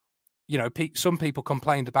Slade. Some people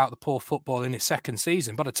complained about the poor football in his second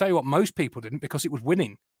season, but I tell you what, most people didn't, because it was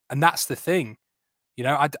winning, and that's the thing.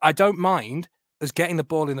 I don't mind us getting the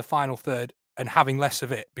ball in the final third and having less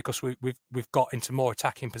of it because we've got into more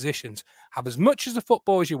attacking positions. Have as much as the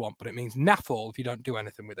football as you want, but it means naff all if you don't do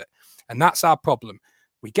anything with it, and that's our problem.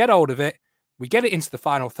 We get hold of it, we get it into the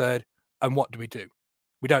final third, and what do?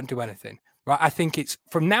 We don't do anything. Right, I think it's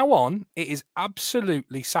from now on, it is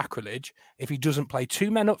absolutely sacrilege if he doesn't play two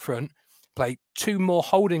men up front, play two more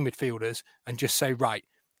holding midfielders, and just say, right,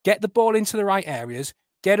 get the ball into the right areas,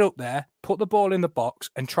 get up there, put the ball in the box,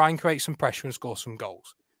 and try and create some pressure and score some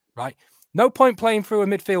goals. Right? No point playing through a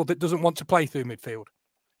midfield that doesn't want to play through midfield.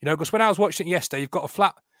 Because when I was watching it yesterday, you've got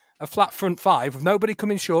a flat front five with nobody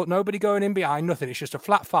coming short, nobody going in behind, nothing. It's just a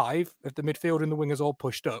flat five of the midfield and the wingers all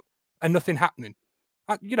pushed up and nothing happening.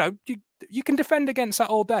 You can defend against that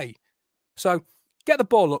all day. So get the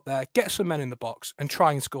ball up there, get some men in the box, and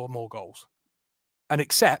try and score more goals. And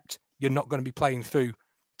accept you're not going to be playing through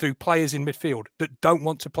players in midfield that don't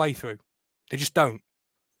want to play through. They just don't.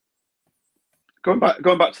 Going back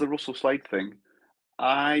to the Russell Slade thing,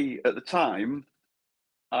 at the time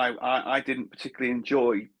I didn't particularly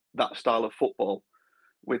enjoy that style of football.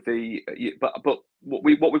 But what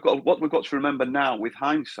we've got to remember now with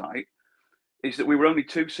hindsight is that we were only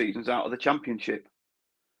 2 seasons out of the Championship,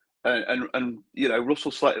 and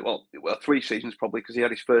Russell Slade, well 3 seasons probably, because he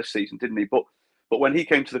had his first season, didn't he? But when he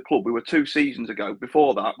came to the club, we were 2 seasons ago.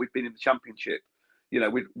 Before that, we'd been in the Championship. We'd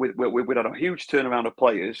had a huge turnaround of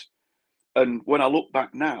players, and when I look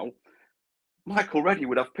back now, Michael Reddy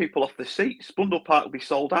would have people off the seats. Bundle Park would be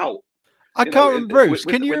sold out. I can't remember, Bruce.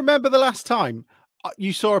 Can you remember the last time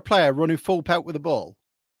you saw a player running full pelt with the ball?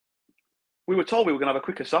 We were told we were going to have a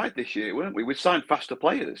quicker side this year, weren't we? We signed faster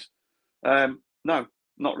players. No,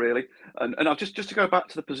 not really. And I'll just to go back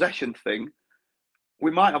to the possession thing,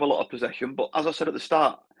 we might have a lot of possession, but as I said at the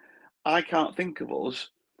start, I can't think of us.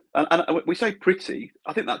 And we say pretty.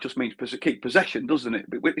 I think that just means keep possession, doesn't it?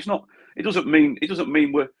 It's not. It doesn't mean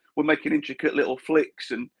we're making intricate little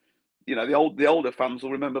flicks. And the older fans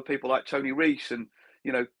will remember people like Tony Rees and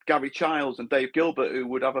Gary Childs and Dave Gilbert, who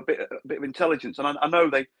would have a bit of intelligence. And I know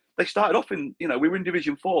they started off in, we were in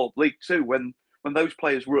Division 4, League 2 when those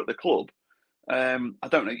players were at the club. I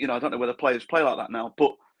don't know, I don't know whether players play like that now,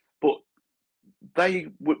 but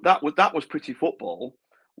that was pretty football.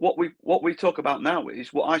 What we talk about now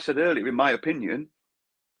is what I said earlier. In my opinion,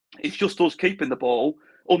 it's just us keeping the ball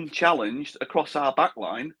unchallenged across our back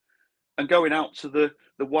line and going out to the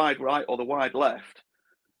wide right or the wide left,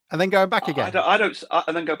 and then going back again.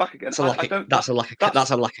 And then go back again. That's a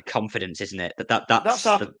lack of confidence, isn't it? That's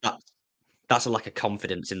a lack of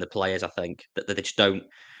confidence in the players. I think that they just don't,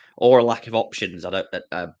 or a lack of options. I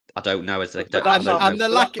don't know. As they and they're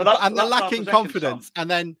lacking confidence. And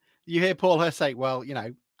then you hear Paul Hurst say, "Well,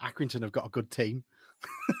 Accrington have got a good team."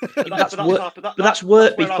 But that's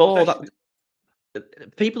worked before. That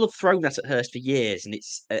people have thrown that at Hurst for years, and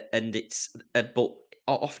but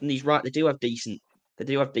often he's right. They do have decent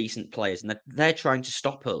players, and they're trying to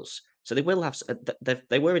stop us. So they will have.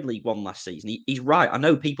 They were in League One last season. He's right. I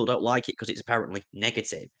know people don't like it because it's apparently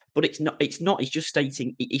negative, but it's not. It's not. He's just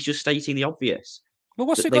stating the obvious. Well,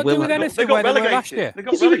 what's it got to do with anything? They got relegated last year.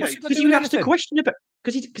 Because he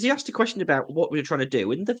asked a question about what we were trying to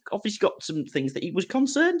do, and they've obviously got some things that he was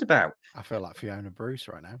concerned about. I feel like Fiona Bruce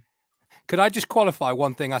right now. Could I just qualify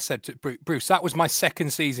one thing I said to Bruce? That was my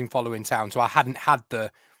second season following town, so I hadn't had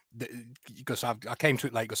because I came to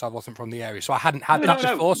it late because I wasn't from the area, so I hadn't had that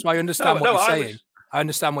before. So I understand what you're saying. I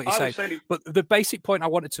understand what you're saying. But the basic point I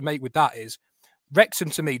wanted to make with that is,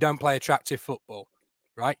 Wrexham to me don't play attractive football,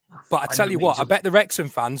 right? But I tell you what, I bet the Wrexham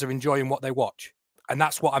fans are enjoying what they watch, and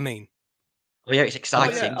that's what I mean. Well, yeah, it's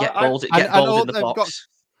exciting. Get balls in the box,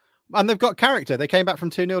 and they've got character. They came back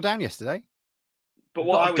from 2-0 down yesterday. But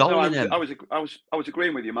what I was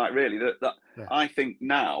agreeing with you, Mike. Really, that I think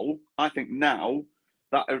now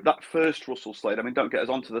that first Russell Slade. I mean, don't get us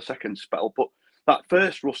onto the second spell, but that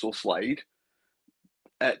first Russell Slade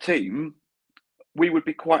team, we would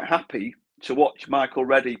be quite happy to watch Michael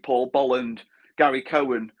Reddy, Paul Bolland, Gary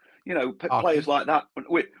Cohen. Players like that.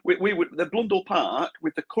 We would the Blundell Park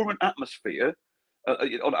with the current atmosphere,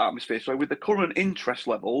 with the current interest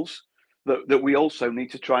levels. That we also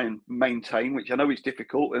need to try and maintain, which I know is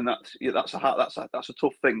difficult, and that's a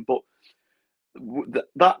tough thing. But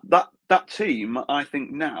that team, I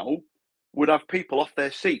think now would have people off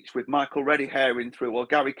their seats with Michael Reddy herring through or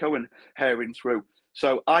Gary Cohen herring through.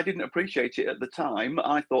 So I didn't appreciate it at the time.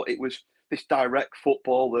 I thought it was this direct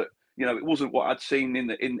football that it wasn't what I'd seen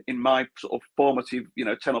in my sort of formative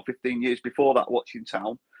 10 or 15 years before that watching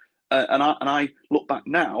Town. And I look back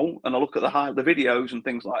now and I look at the videos and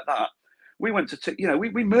things like that. We went to,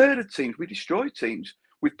 we murdered teams, we destroyed teams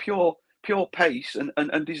with pure pace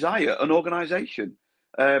and desire and organisation.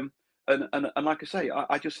 And like I say,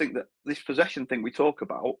 I just think that this possession thing we talk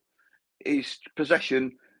about is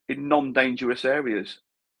possession in non-dangerous areas.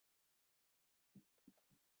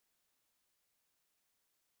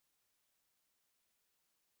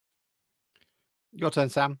 Your turn,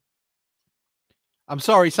 Sam. I'm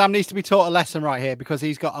sorry, Sam needs to be taught a lesson right here because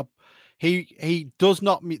he's got He does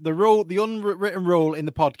not meet the rule. The unwritten rule in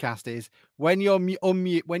the podcast is when you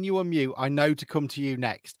unmute, I know to come to you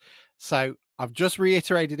next. So I've just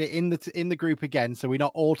reiterated it in the group again, so we're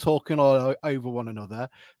not all talking all over one another.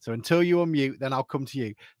 So until you unmute, then I'll come to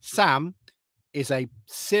you. Sam is a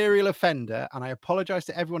serial offender, and I apologize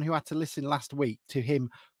to everyone who had to listen last week to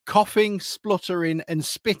him coughing, spluttering, and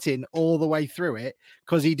spitting all the way through it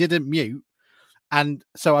because he didn't mute. And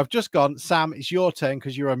so I've just gone, Sam, it's your turn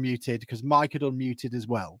because you're unmuted, because Mike had unmuted as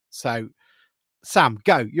well. So, Sam,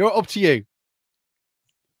 go. You're up to you.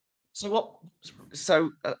 God,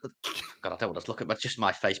 I don't want to look at just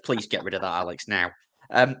my face. Please get rid of that, Alex, now.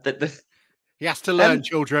 He has to learn,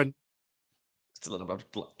 children.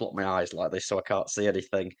 I've blocked my eyes like this so I can't see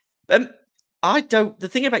anything. The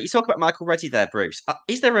thing about, you talk about Michael Reddy there, Bruce.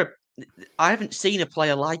 I haven't seen a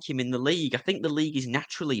player like him in the league. I think the league is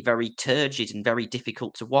naturally very turgid and very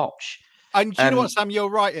difficult to watch. And do you know what, Sam? You're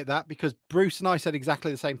right at that, because Bruce and I said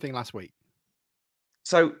exactly the same thing last week.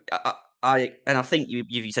 So I think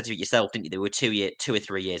you said to it yourself, didn't you? There were 2 or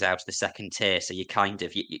 3 years out of the second tier, so you kind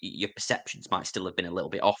of your perceptions might still have been a little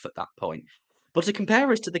bit off at that point. But to compare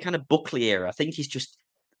us to the kind of Buckley era, I think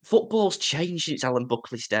football's changed since Alan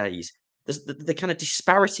Buckley's days. There's the kind of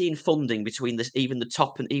disparity in funding between even the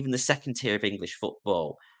top and even the second tier of English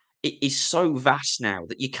football. It is so vast now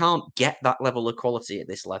that you can't get that level of quality at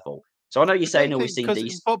this level. So I know you're saying, we've seen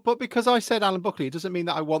these. But because I said Alan Buckley, it doesn't mean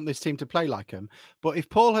that I want this team to play like him. But if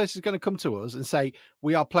Paul Hurst is going to come to us and say,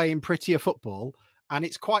 we are playing prettier football, and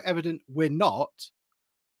it's quite evident we're not,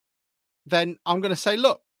 then I'm going to say,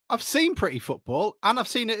 look, I've seen pretty football, and I've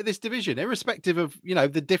seen it in this division, irrespective of,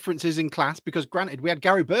 the differences in class, because granted, we had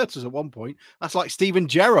Gary Burters at one point. That's like Steven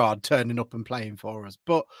Gerrard turning up and playing for us.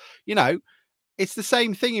 But, it's the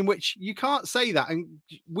same thing in which you can't say that. And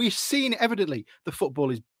we've seen evidently the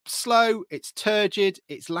football is slow, it's turgid,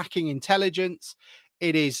 it's lacking intelligence.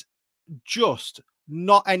 It is just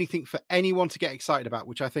not anything for anyone to get excited about,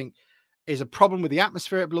 which I think is a problem with the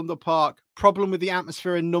atmosphere at Blundell Park, problem with the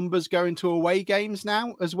atmosphere and numbers going to away games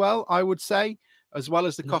now as well, I would say, as well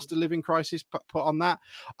as the cost of living crisis put on that.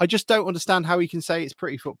 I just don't understand how he can say it's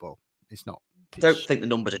pretty football. It's not. I don't think the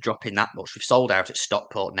numbers are dropping that much. We've sold out at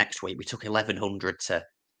Stockport next week. We took 1,100 to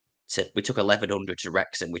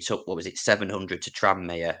Wrexham. We took, what was it, 700 to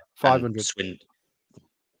Tranmere. 500.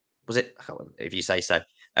 Was it? If you say so.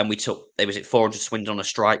 And we took, was it 400 Swindon on a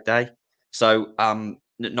strike day? So I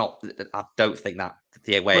don't think that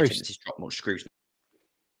the away attendance has dropped much scrutiny.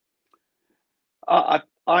 I'm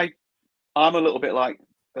a little bit like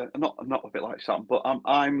not a bit like Sam, but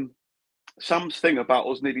I'm Sam's thing about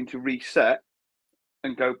us needing to reset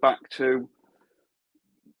and go back to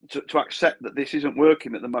accept that this isn't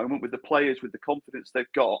working at the moment with the players, with the confidence they've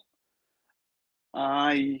got.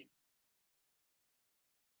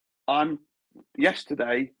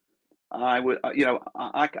 Yesterday, I would,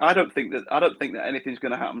 I don't think that anything's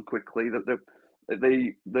going to happen quickly. That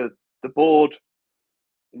the board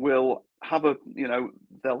will have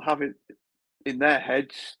they'll have it in their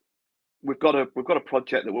heads. We've got a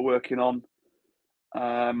project that we're working on,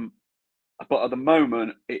 but at the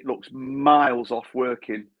moment it looks miles off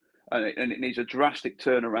working, and it needs a drastic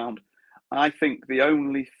turnaround. I think the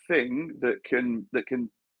only thing that can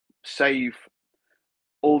save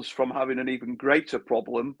us from having an even greater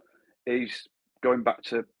problem is going back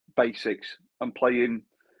to basics and playing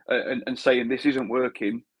and saying this isn't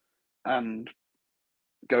working, and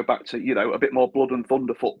go back to a bit more blood and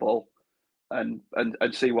thunder football, and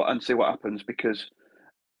see what happens. Because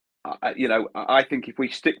I think if we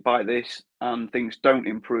stick by this and things don't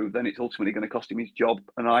improve, then it's ultimately going to cost him his job.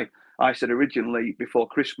 And I said originally before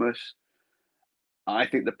Christmas, I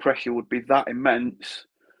think the pressure would be that immense.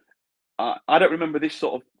 I don't remember this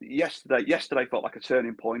sort of yesterday. Yesterday felt like a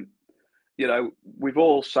turning point. We've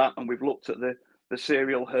all sat and we've looked at the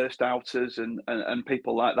serial Hurst outers and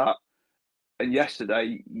people like that. And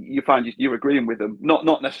yesterday, you find you're agreeing with them,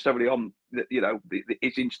 not necessarily on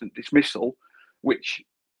his instant dismissal, which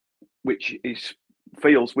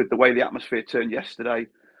feels with the way the atmosphere turned yesterday,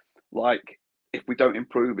 like if we don't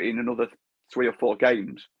improve in another 3 or 4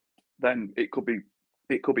 games, then it could be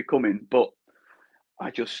coming. But I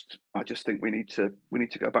just think we need to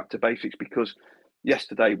go back to basics, because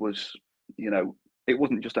yesterday was, it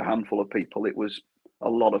wasn't just a handful of people; it was a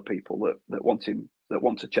lot of people that want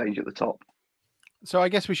to change at the top. So I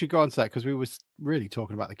guess we should go on to that, because we were really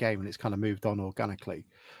talking about the game and it's kind of moved on organically.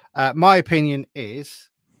 My opinion is,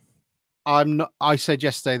 I said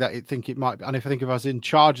yesterday that I think it might be, and if I was in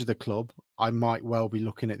charge of the club, I might well be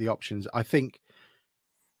looking at the options. I think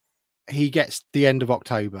he gets the end of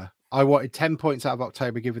October. I wanted 10 points out of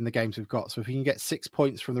October, given the games we've got. So if he can get 6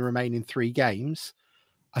 points from the remaining 3 games,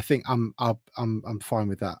 I think I'm fine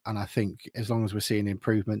with that. And I think as long as we're seeing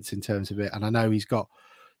improvements in terms of it, and I know he's got,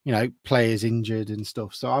 players injured and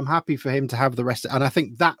stuff, so I'm happy for him to have the rest. And I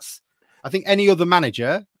think any other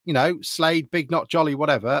manager, Slade, big, not jolly,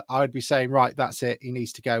 whatever, I would be saying, right, that's it. He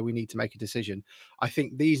needs to go. We need to make a decision. I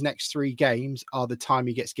think these next 3 games are the time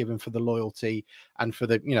he gets given for the loyalty and for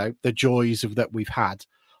the, the joys of that we've had.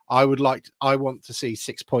 I want to see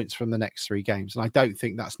 6 points from the next 3 games. And I don't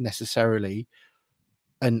think that's necessarily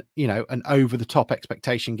an over the top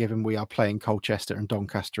expectation, given we are playing Colchester and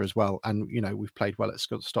Doncaster as well. And, we've played well at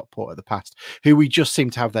Stockport at the past, who we just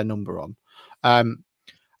seem to have their number on.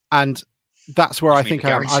 And that's where I think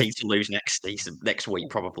I'm guaranteed to lose next week,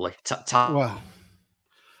 probably. Well,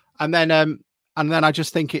 and then I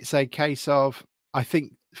just think it's a case of, I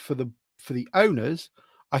think for the owners,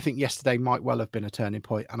 I think yesterday might well have been a turning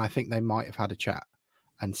point, and I think they might have had a chat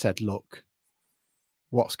and said, look,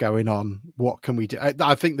 what's going on? What can we do?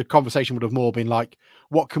 I think the conversation would have more been like,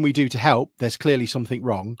 what can we do to help? There's clearly something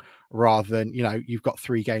wrong, rather than, you've got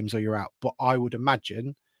 3 games or you're out. But I would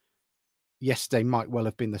imagine yesterday might well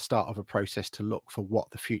have been the start of a process to look for what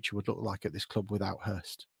the future would look like at this club without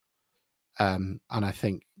Hurst. And I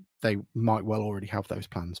think they might well already have those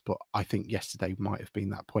plans, but I think yesterday might have been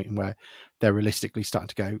that point where they're realistically starting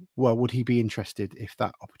to go, well, would he be interested if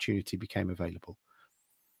that opportunity became available?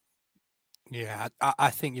 Yeah, I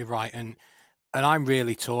think you're right, and I'm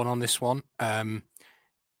really torn on this one. And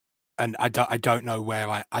I don't know where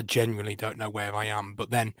I genuinely don't know where I am. But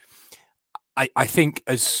then I think,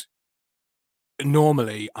 as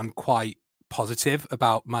normally I'm quite positive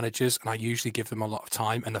about managers, and I usually give them a lot of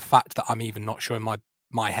time. And the fact that I'm even not sure in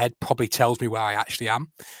my head probably tells me where I actually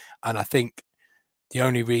am. And I think the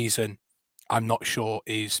only reason I'm not sure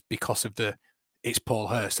is because of it's Paul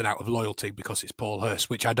Hurst, and out of loyalty because it's Paul Hurst,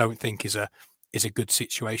 which I don't think is a good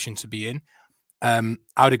situation to be in. I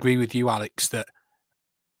would agree with you, Alex, that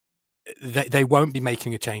they won't be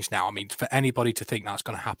making a change now. I mean, for anybody to think that's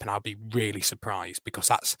going to happen, I'll be really surprised, because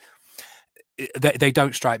they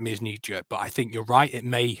don't strike me as knee-jerk. But I think you're right. It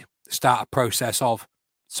may start a process of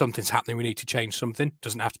something's happening, we need to change something.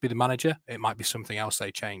 Doesn't have to be the manager. It might be something else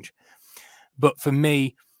they change. But for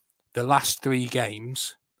me, the last 3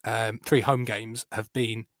 games, 3 home games, have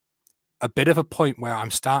been a bit of a point where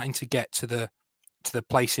I'm starting to get to the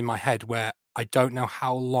place in my head where I don't know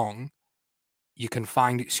how long you can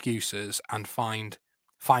find excuses and find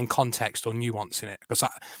context or nuance in it, because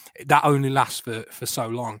that only lasts for so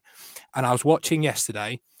long. And I was watching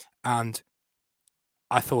yesterday, and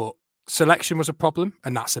I thought selection was a problem,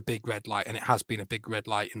 and that's a big red light, and it has been a big red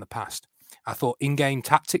light in the past. I thought in-game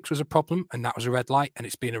tactics was a problem, and that was a red light, and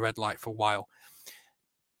it's been a red light for a while.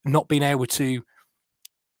 Not being able to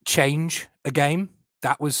change a game,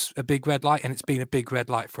 that was a big red light, and it's been a big red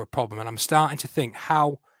light for a problem. And I'm starting to think,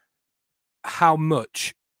 how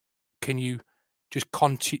much can you just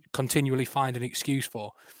continually find an excuse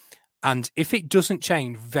for? And if it doesn't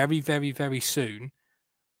change very, very, very soon,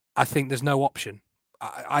 I think there's no option.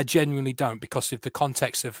 I genuinely don't, because of the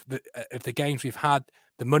context of the games we've had,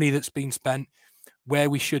 the money that's been spent, where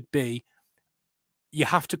we should be. You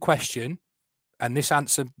have to question, and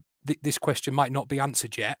this question might not be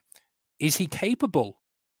answered yet. Is he capable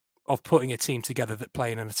of putting a team together that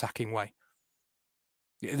play in an attacking way?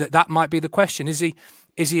 That might be the question. Is he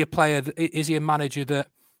a player? Is he a manager that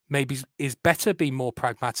maybe is better being more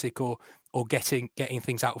pragmatic, or getting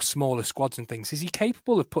things out of smaller squads and things? Is he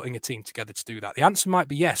capable of putting a team together to do that? The answer might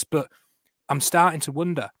be yes, but I'm starting to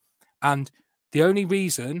wonder. And the only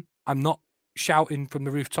reason I'm not shouting from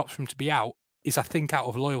the rooftops for him to be out is, I think, out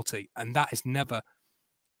of loyalty, and that is never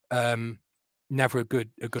a good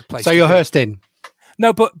place. So you're Hurst in?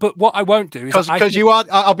 No, but what I won't do is, because you are.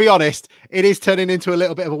 I'll be honest, it is turning into a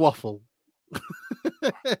little bit of a waffle.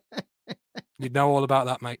 You know all about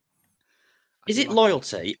that, mate. Is it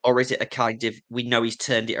loyalty, or is it a kind of, we know he's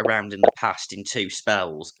turned it around in the past in 2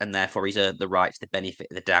 spells, and therefore he's earned the right to the benefit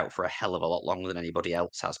of the doubt for a hell of a lot longer than anybody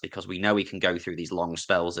else has, because we know he can go through these long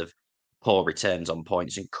spells of poor returns on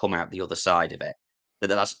points and come out the other side of it. I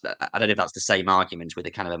don't know if that's the same argument with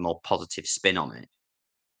a kind of a more positive spin on it,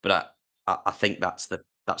 but I think that's the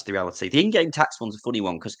reality. The in-game tax one's a funny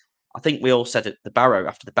one, because I think we all said after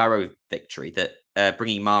the Barrow victory, that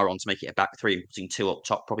bringing Mar on to make it a back 3 and putting 2 up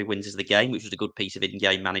top probably wins us the game, which was a good piece of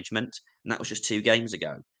in-game management, and that was just 2 games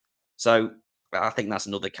ago. So I think that's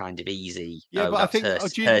another kind of easy. Yeah, but I think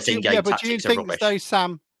do you think though,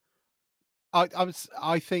 Sam?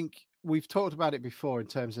 I think we've talked about it before in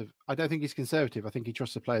terms of, I don't think he's conservative. I think he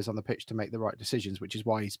trusts the players on the pitch to make the right decisions, which is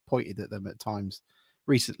why he's pointed at them at times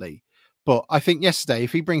recently. But I think yesterday,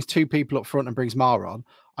 if he brings 2 people up front and brings Mar on,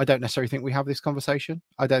 I don't necessarily think we have this conversation.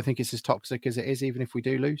 I don't think it's as toxic as it is, even if we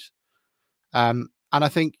do lose. And I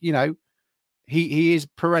think, he is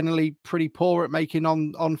perennially pretty poor at making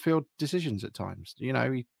on-field decisions at times.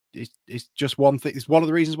 It's just one thing. It's one of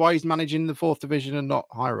the reasons why he's managing the 4th division and not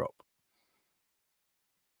higher up.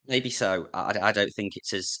 Maybe so. I don't think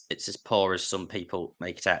it's as poor as some people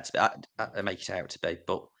make it out to be.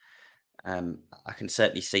 But I can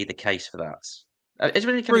certainly see the case for that. Is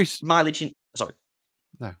there any kind of mileage in? Sorry,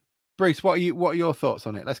 no, Bruce. What are your thoughts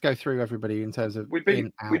on it? Let's go through everybody in terms of we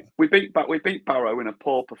beat Barrow in a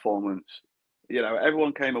poor performance.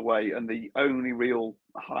 Everyone came away, and the only real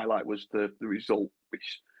highlight was the result.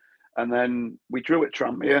 And then we drew at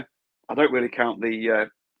Tranmere. I don't really count the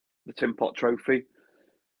Tin Pot Trophy.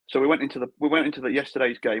 So we went into the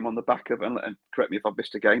yesterday's game on the back of, and correct me if I've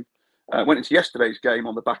missed a game. Went into yesterday's game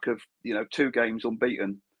on the back of 2 games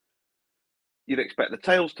unbeaten. You'd expect the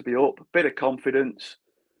tails to be up, a bit of confidence,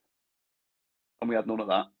 and we had none of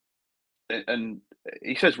that. And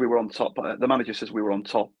he says we were on top. The manager says we were on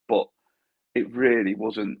top, but it really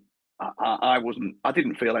wasn't. I wasn't. I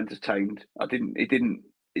didn't feel entertained. He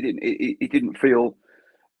didn't feel.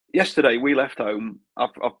 Yesterday we left home.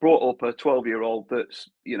 I've brought up a 12-year-old that's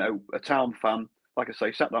a town fan. Like I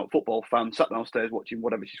say, football fan, sat downstairs watching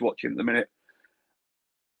whatever she's watching at the minute.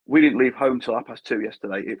 We didn't leave home till 2:30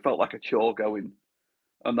 yesterday. It felt like a chore going,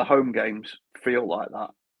 and the home games feel like that.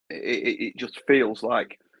 It just feels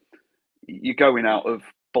like you're going out of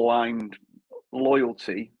blind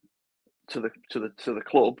loyalty to the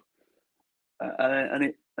club,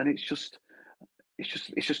 and it's just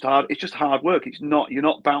hard. It's just hard work. You're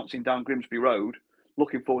not bouncing down Grimsby Road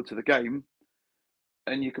looking forward to the game.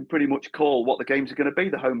 And you can pretty much call what the games are going to be,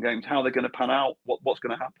 the home games, how they're going to pan out, what's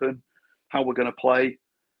going to happen, how we're going to play.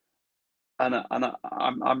 And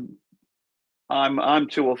I'm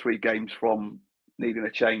 2 or 3 games from needing a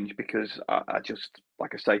change, because I just,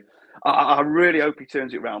 like I say, I really hope he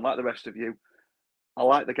turns it around like the rest of you. I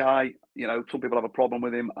like the guy. You know, some people have a problem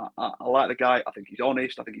with him. I like the guy. I think he's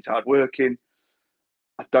honest. I think he's hardworking.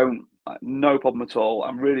 No problem at all.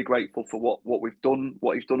 I'm really grateful for what we've done,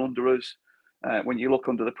 what he's done under us. When you look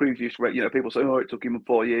under the previous, people say, "Oh, it took him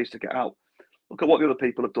 4 years to get out." Look at what the other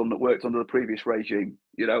people have done that worked under the previous regime.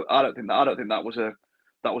 You know, I don't think that was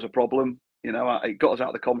a problem. You know, it got us out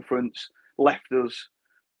of the conference, left us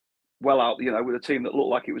well out. You know, with a team that looked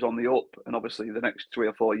like it was on the up, and obviously the next 3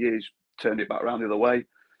 or 4 years turned it back around the other way.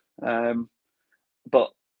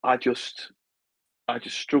 But I just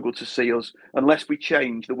struggle to see us, unless we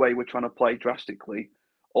change the way we're trying to play drastically,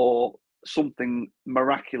 or something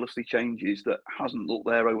miraculously changes that hasn't looked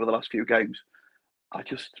there over the last few games. I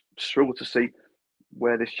just struggle to see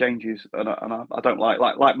where this changes, and I don't like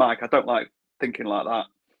Mike. I don't like thinking like that.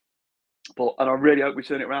 And I really hope we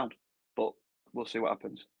turn it around. But we'll see what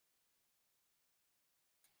happens.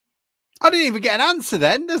 I didn't even get an answer.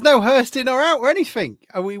 Then there's no Hurst in or out or anything.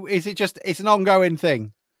 Is it just it's an ongoing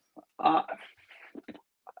thing? I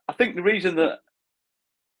think the reason that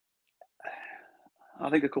I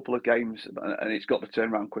think a couple of games and it's got to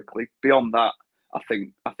turn around quickly. Beyond that, I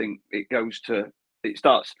think it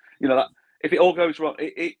starts. You know, that if it all goes wrong,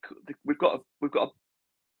 we've got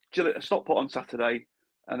a Stockport on Saturday,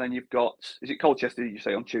 and then you've got, is it Colchester? Did you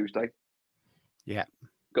say on Tuesday? Yeah,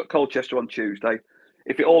 got Colchester on Tuesday.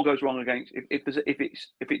 If it all goes wrong against,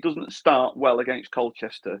 if it doesn't start well against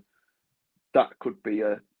Colchester, that could be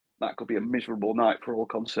a miserable night for all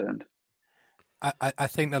concerned. I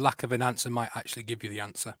think the lack of an answer might actually give you the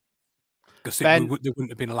answer, because there wouldn't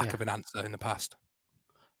have been a lack of an answer in the past.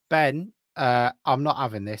 Ben, I'm not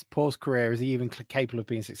having this. Paul's career, is he even capable of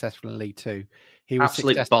being successful in League Two? He was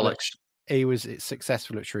bollocks. He was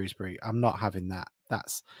successful at Shrewsbury. I'm not having that.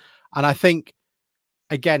 And I think,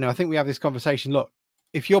 again, we have this conversation. Look,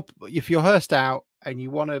 if you're Hurst out and you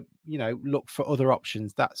want to, look for other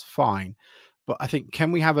options, that's fine. But I think,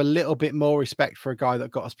 can we have a little bit more respect for a guy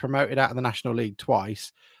that got us promoted out of the National League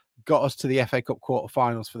twice, got us to the FA Cup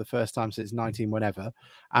quarterfinals for the first time since 19 whenever,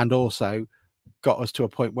 and also got us to a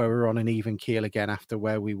point where we're on an even keel again after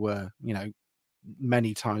where we were,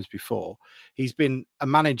 many times before. He's been a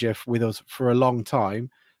manager with us for a long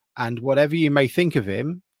time, and whatever you may think of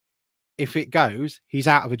him, if it goes, he's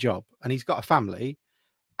out of a job and he's got a family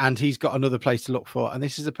and he's got another place to look for. And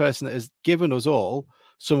this is a person that has given us all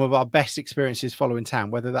some of our best experiences following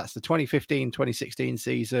town, whether that's the 2015, 2016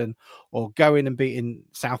 season, or going and beating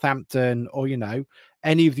Southampton, or,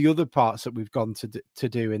 any of the other parts that we've gone to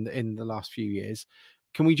do in the last few years.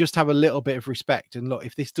 Can we just have a little bit of respect? And look,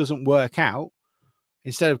 if this doesn't work out,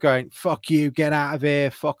 instead of going, fuck you, get out of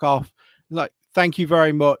here, fuck off, like, thank you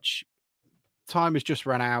very much, time has just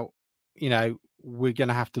run out, we're going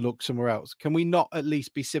to have to look somewhere else. Can we not at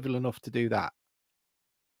least be civil enough to do that?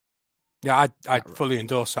 Yeah, I fully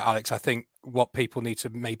endorse that, Alex. I think what people need to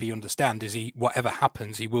maybe understand is whatever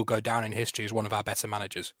happens, he will go down in history as one of our better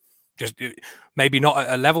managers. Just maybe not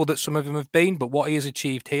at a level that some of them have been, but what he has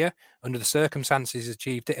achieved here, under the circumstances he's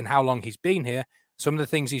achieved it, and how long he's been here, some of the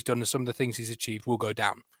things he's done and some of the things he's achieved will go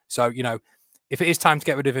down. So, if it is time to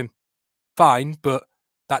get rid of him, fine, but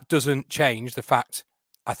that doesn't change the fact,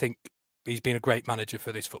 I think he's been a great manager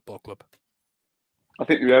for this football club. I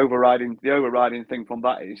think the overriding thing from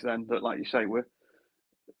that is then that, like you say, we're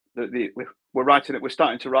writing it. We're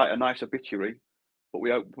starting to write a nice obituary, but we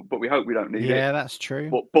hope we don't need it. Yeah, that's true.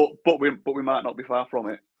 But we might not be far from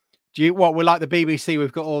it. We're like the BBC.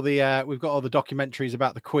 We've got all the documentaries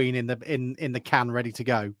about the Queen in the can ready to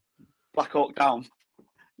go. Black Hawk Down.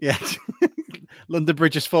 Yeah, London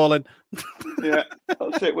Bridge has fallen. Yeah,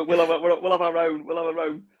 that's it. We'll have our own. We'll have our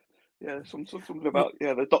own. Yeah, something about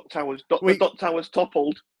the dock towers. The dock towers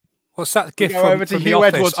toppled. What's that gift from, over to from Hugh the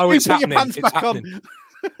office? Edwards? Oh, it's put happening. Your pants it's back happening.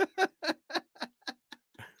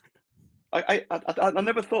 On. I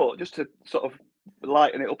never thought, just to sort of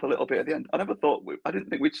lighten it up a little bit at the end, I didn't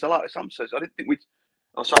think we'd sell out, as Sam says. I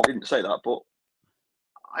didn't say that, but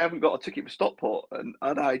I haven't got a ticket for Stockport, and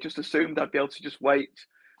I just assumed I'd be able to just wait,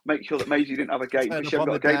 make sure that Maisie didn't have a game. She hasn't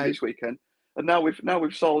got a game this weekend, and now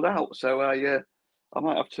we've sold out. So I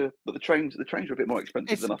might have to, but the trains are a bit more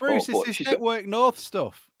expensive than I thought. It's this Network North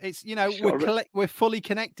stuff. It's we're fully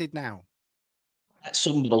connected now.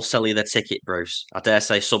 Someone will sell you their ticket, Bruce. I dare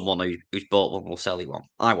say someone who's bought one will sell you one.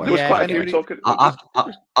 I won't.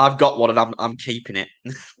 I've got one and I'm keeping it.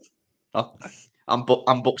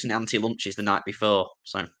 I'm boxing anti-lunches the night before.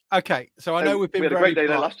 So okay, so I know we had a great day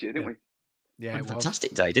there last year, didn't we? Yeah, it was.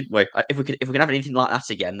 Fantastic day, didn't we? If we can have anything like that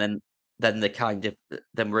again, then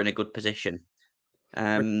we're in a good position.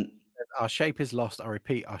 Our shape is lost. I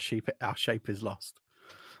repeat, our shape is lost.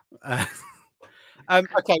 Okay,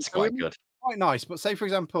 It's so quite good. quite nice. But say, for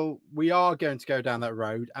example, we are going to go down that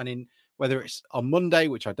road, and in whether it's on Monday,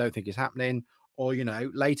 which I don't think is happening, or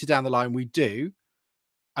later down the line we do.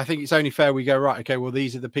 I think it's only fair we go right. Okay, well,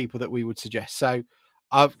 these are the people that we would suggest. So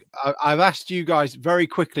I've asked you guys very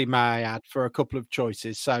quickly, may I add, for a couple of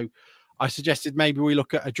choices. So I suggested maybe we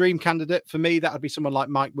look at a dream candidate. For me, that would be someone like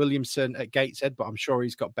Mike Williamson at Gateshead, but I'm sure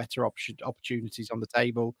he's got better opportunities on the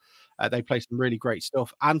table. They play some really great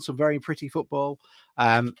stuff and some very pretty football.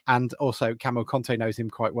 And also Camo Conte knows him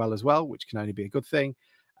quite well as well, which can only be a good thing.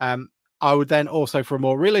 I would then also, for a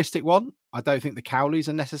more realistic one, I don't think the Cowleys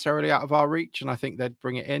are necessarily out of our reach, and I think they'd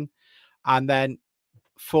bring it in. And then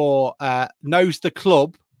for knows the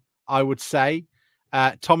club, I would say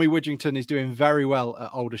Tommy Widgington is doing very well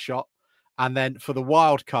at Aldershot. And then for the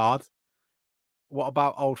wild card, what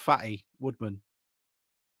about old Fatty Woodman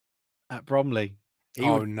at Bromley?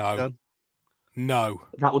 No.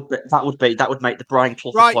 That would make the Brian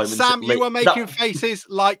Clough Right, appointment. Sam, you are making faces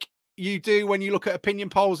like you do when you look at opinion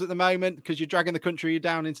polls at the moment because you're dragging the country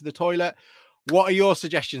down into the toilet. What are your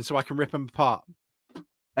suggestions so I can rip them apart?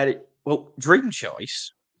 Dream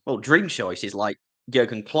choice. Well, dream choice is like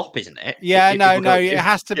Jurgen Klopp, isn't it? Yeah, it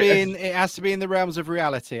has to be in. It has to be in the realms of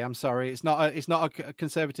reality. I'm sorry, it's not a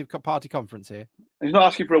Conservative Party conference here. He's not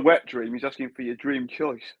asking for a wet dream. He's asking for your dream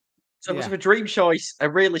choice. So a dream choice, a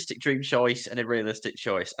realistic dream choice, and a realistic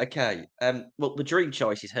choice. Okay. Well, the dream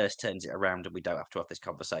choice is Hurst turns it around, and we don't have to have this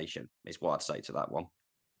conversation. Is what I'd say to that one.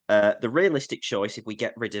 The realistic choice, if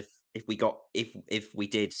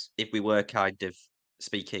we were kind of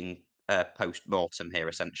speaking post mortem here,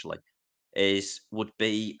 essentially, would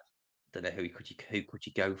be. I don't know who could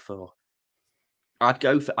you go for?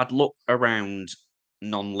 I'd look around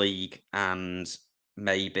non-league and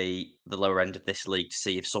maybe the lower end of this league to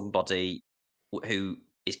see if somebody who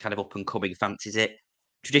is kind of up and coming fancies it.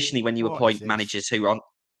 Traditionally, when you appoint managers who are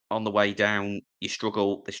on the way down, they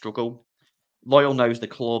struggle. Loyal knows the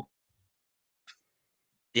club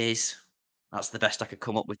that's the best I could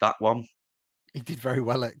come up with that one. He did very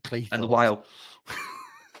well at Cleethorpes. And the Wild.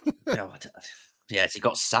 Yes, he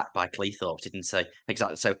got sacked by Cleethorpes, didn't he?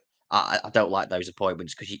 Exactly. So I don't like those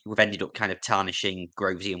appointments because we've ended up kind of tarnishing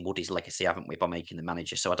Grovesy and Woody's legacy, haven't we, by making the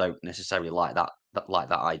manager? So I don't necessarily like that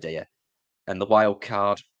idea. And the wild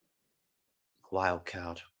card. I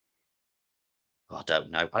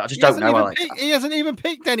don't know. I just don't know. He hasn't even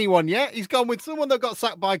picked anyone yet. He's gone with someone that got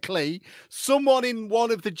sacked by Clee, someone in one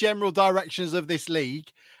of the general directions of this league,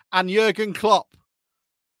 and Jurgen Klopp.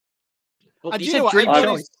 Well, and you know what?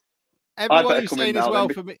 Everyone who's saying as well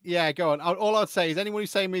for me. Yeah, go on. All I'd say is anyone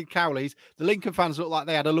who's saying with Cowleys, the Lincoln fans look like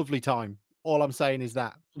they had a lovely time. All I'm saying is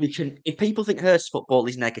that. If people think Hurst football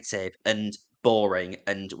is negative and boring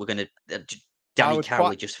and we're going to... Danny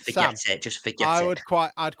Cowley, just forget it. Just forget it.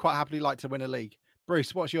 I'd quite happily like to win a league.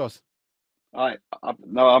 Bruce, what's yours? I'm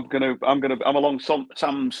along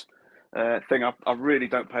Sam's thing. I really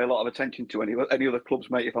don't pay a lot of attention to any other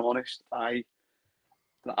clubs, mate. If I'm honest, I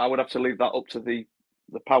would have to leave that up to the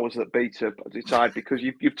powers that be to decide because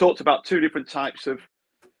you've talked about two different types of,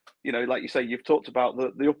 like you say, you've talked about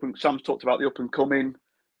Sam's talked about the up and coming,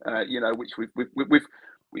 which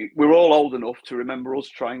we're all old enough to remember us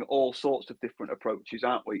trying all sorts of different approaches,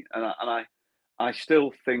 aren't we? And I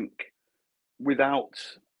still think without,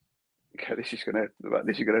 this is gonna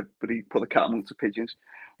put the cat amongst the pigeons.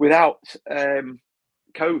 Without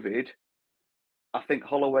COVID, I think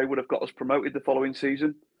Holloway would have got us promoted the following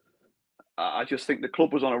season. I just think the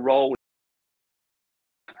club was on a roll.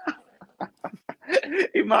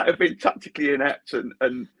 It might have been tactically inept and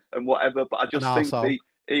whatever, but I just think the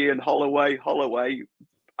Ian Holloway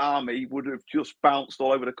army would have just bounced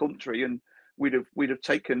all over the country, and we'd have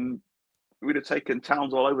taken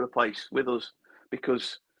towns all over the place with us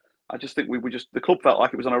because I just think the club felt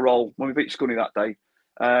like it was on a roll when we beat Scunny that day.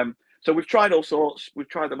 So we've tried all sorts. We've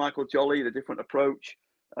tried the Michael Jolly, the different approach.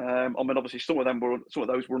 Obviously some of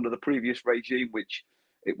those were under the previous regime, which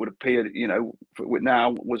it would appear,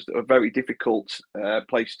 now was a very difficult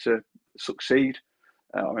place to succeed,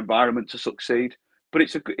 or environment to succeed. But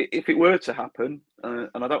if it were to happen, and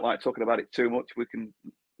I don't like talking about it too much,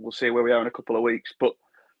 we'll see where we are in a couple of weeks. But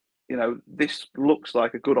this looks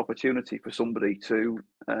like a good opportunity for somebody to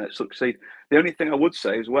succeed. The only thing I would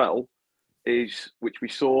say as well is, which we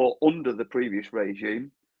saw under the previous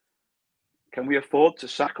regime, can we afford to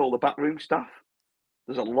sack all the backroom staff?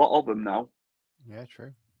 There's a lot of them now. Yeah,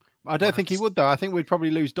 true. I don't think he would, though. I think we'd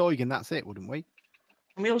probably lose Doig and that's it, wouldn't we?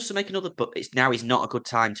 Can we also make another? But now is not a good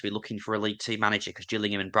time to be looking for a League Two manager because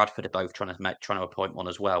Gillingham and Bradford are both trying to appoint one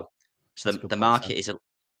as well. So the market is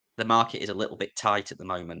a little bit tight at the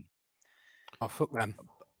moment. Oh, fuck them.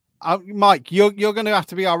 Mike, you're going to have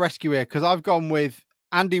to be our rescue here because I've gone with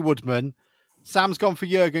Andy Woodman, Sam's gone for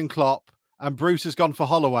Jurgen Klopp, and Bruce has gone for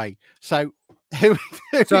Holloway. So,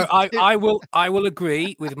 I will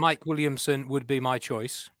agree with Mike Williamson would be my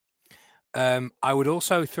choice. I would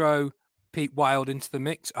also throw Pete Wild into the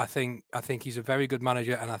mix. I think he's a very good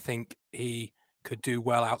manager, and I think he could do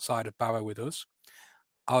well outside of Barrow with us.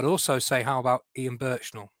 I would also say, how about Ian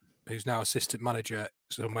Birchnell, who's now assistant manager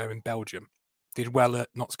somewhere in Belgium? Did well at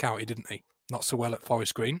Notts County, didn't he? Not so well at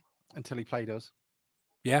Forest Green until he played us.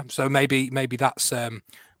 Yeah, so maybe that's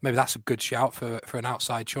a good shout for an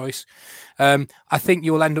outside choice. I think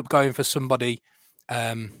you'll end up going for somebody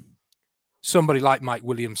like Mike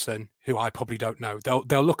Williamson, who I probably don't know.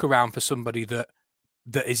 They'll look around for somebody that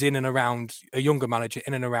is in and around a younger manager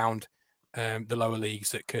in and around the lower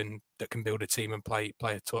leagues that can build a team and play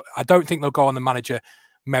a tour. I don't think they'll go on the manager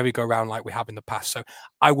merry-go-round like we have in the past. So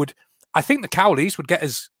I think the Cowleys would get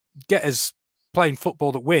us playing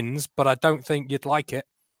football that wins, but I don't think you'd like it.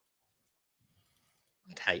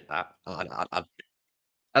 I'd hate that. I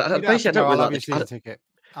don't really like the ticket.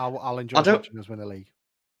 I'll enjoy watching us win the league.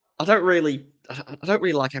 I don't really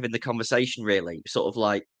like having the conversation. Really, sort of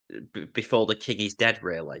like before the king is dead.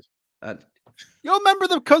 Really, you're a member of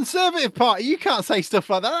the Conservative Party. You can't say stuff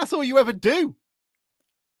like that. That's all you ever do.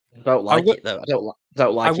 I don't like it though. I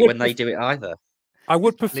don't like it when they do it either. I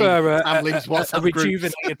would prefer a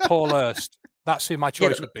rejuvenated Paul Hurst. That's who my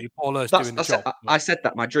choice would be. Paul Hurst doing the job. I said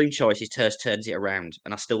that my dream choice is Hurst turns it around,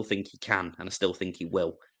 and I still think he can, and I still think he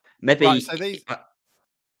will. Maybe. Right, so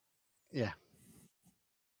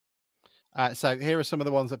so here are some of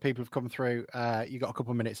the ones that people have come through. You got a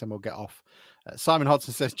couple of minutes, and we'll get off. Simon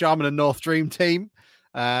Hodson says Jarman and North Dream Team.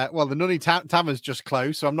 Well, the Nunny Tavern's just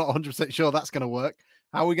closed, so I'm not 100% sure that's going to work.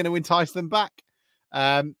 How are we going to entice them back?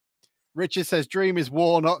 Richard says dream is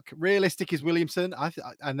Warnock, realistic is Williamson,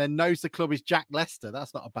 and then knows the club is Jack Lester.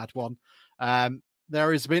 That's not a bad one.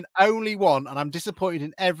 There has been only one, and I'm disappointed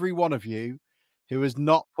in every one of you who has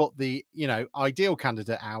not put the ideal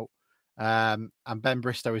candidate out. And Ben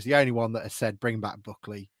Bristow is the only one that has said bring back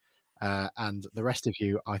Buckley, and the rest of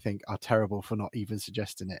you I think are terrible for not even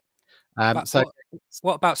suggesting it.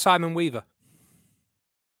 What about Simon Weaver?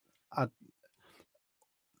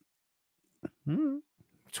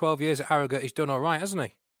 12 years at Harrogate, he's done all right, hasn't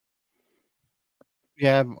he?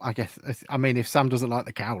 Yeah, I guess. I mean, if Sam doesn't like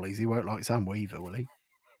the Cowleys, he won't like Sam Weaver, will he?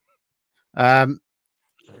 Isn't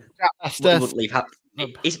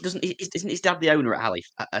his dad the owner at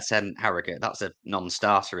Harrogate? That's a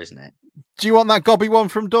non-starter, isn't it? Do you want that gobby one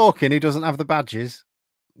from Dorking who doesn't have the badges?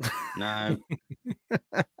 No.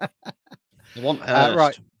 I want Hurst.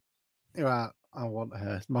 Right. Yeah, I want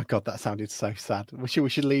Hurst. My God, that sounded so sad. We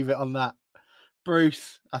should leave it on that.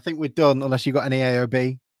 Bruce, I think we're done unless you got any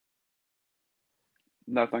AOB.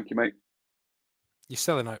 No, thank you, mate. You're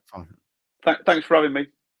selling out. Fine. Thanks for having me.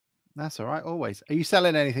 That's all right, always. Are you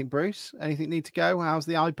selling anything, Bruce? Anything need to go? How's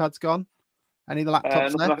the iPads gone? Any of the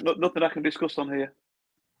laptops left? Nothing I can discuss on here.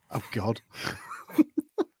 Oh, God.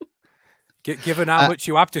 Given how much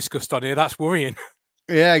you have discussed on here, that's worrying.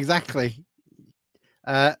 Yeah, exactly.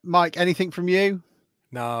 Mike, anything from you?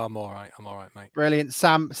 No, I'm all right. I'm all right, mate. Brilliant.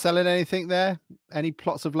 Sam, selling anything there? Any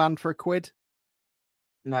plots of land for £1?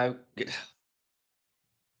 No. Did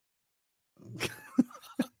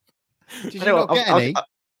you not get any?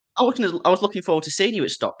 I was looking forward to seeing you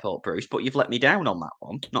at Stockport, Bruce, but you've let me down on that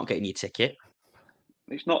one. Not getting your ticket.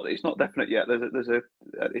 It's not definite yet.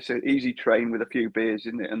 It's an easy train with a few beers,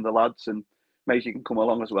 isn't it? And the lads and Maisie can come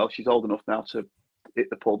along as well. She's old enough now to hit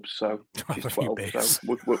the pubs, so she's 12,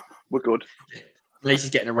 so we're good.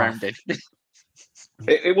 Maisie's getting around it.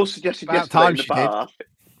 It was suggested yesterday in the bar.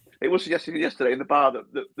 It was suggested yesterday in the bar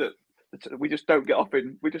that we just don't get off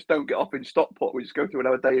in Stockport. We just go through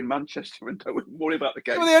another day in Manchester and don't worry about the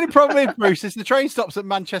game. Well, the only problem is, Bruce, is the train stops at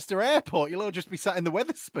Manchester Airport. You'll all just be sat in the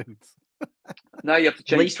Wetherspoons. No, you have to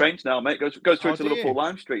change trains now, mate. Goes through to Liverpool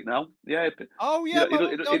Lime Street now. Yeah. Oh yeah.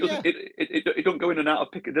 It don't go in and out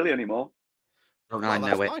of Piccadilly anymore. Oh, I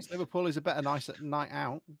know it. Nice. Liverpool is a better nice night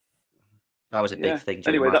out. That was a big thing.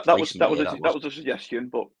 Anyway, that was a suggestion,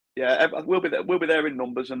 but yeah, we'll be there. We'll be there in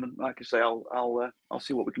numbers, and like I say, I'll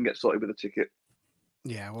see what we can get sorted with a ticket.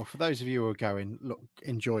 Yeah, well, for those of you who are going, look,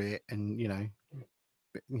 enjoy it, and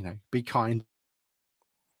be kind.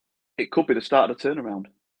 It could be the start of the turnaround.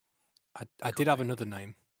 I did have another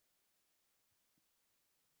name.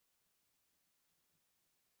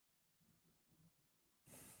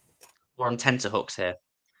 We're on tenterhooks here.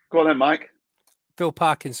 Go on then, Mike. Phil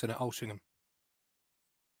Parkinson at Altrincham.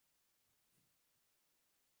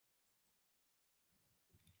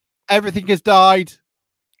 Everything has died.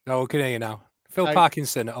 No, we can hear you now. Phil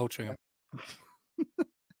Parkinson at Altrincham.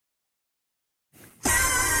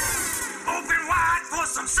 Open wide for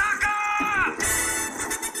some soccer!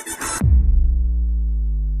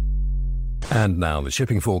 And now the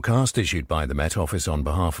shipping forecast issued by the Met Office on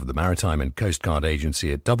behalf of the Maritime and Coast Guard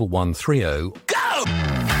Agency at 1130. Go!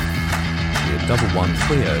 At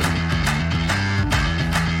 1130.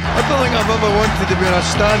 I don't think I've ever wanted to be in a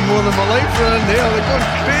stand more than my life around there. They're going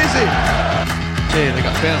crazy. Hey, they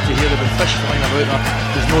got penalty here. There'll be fish flying about there.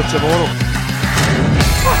 There's no tomorrow.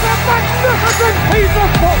 What a magnificent piece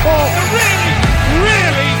of football! A really,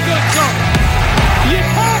 really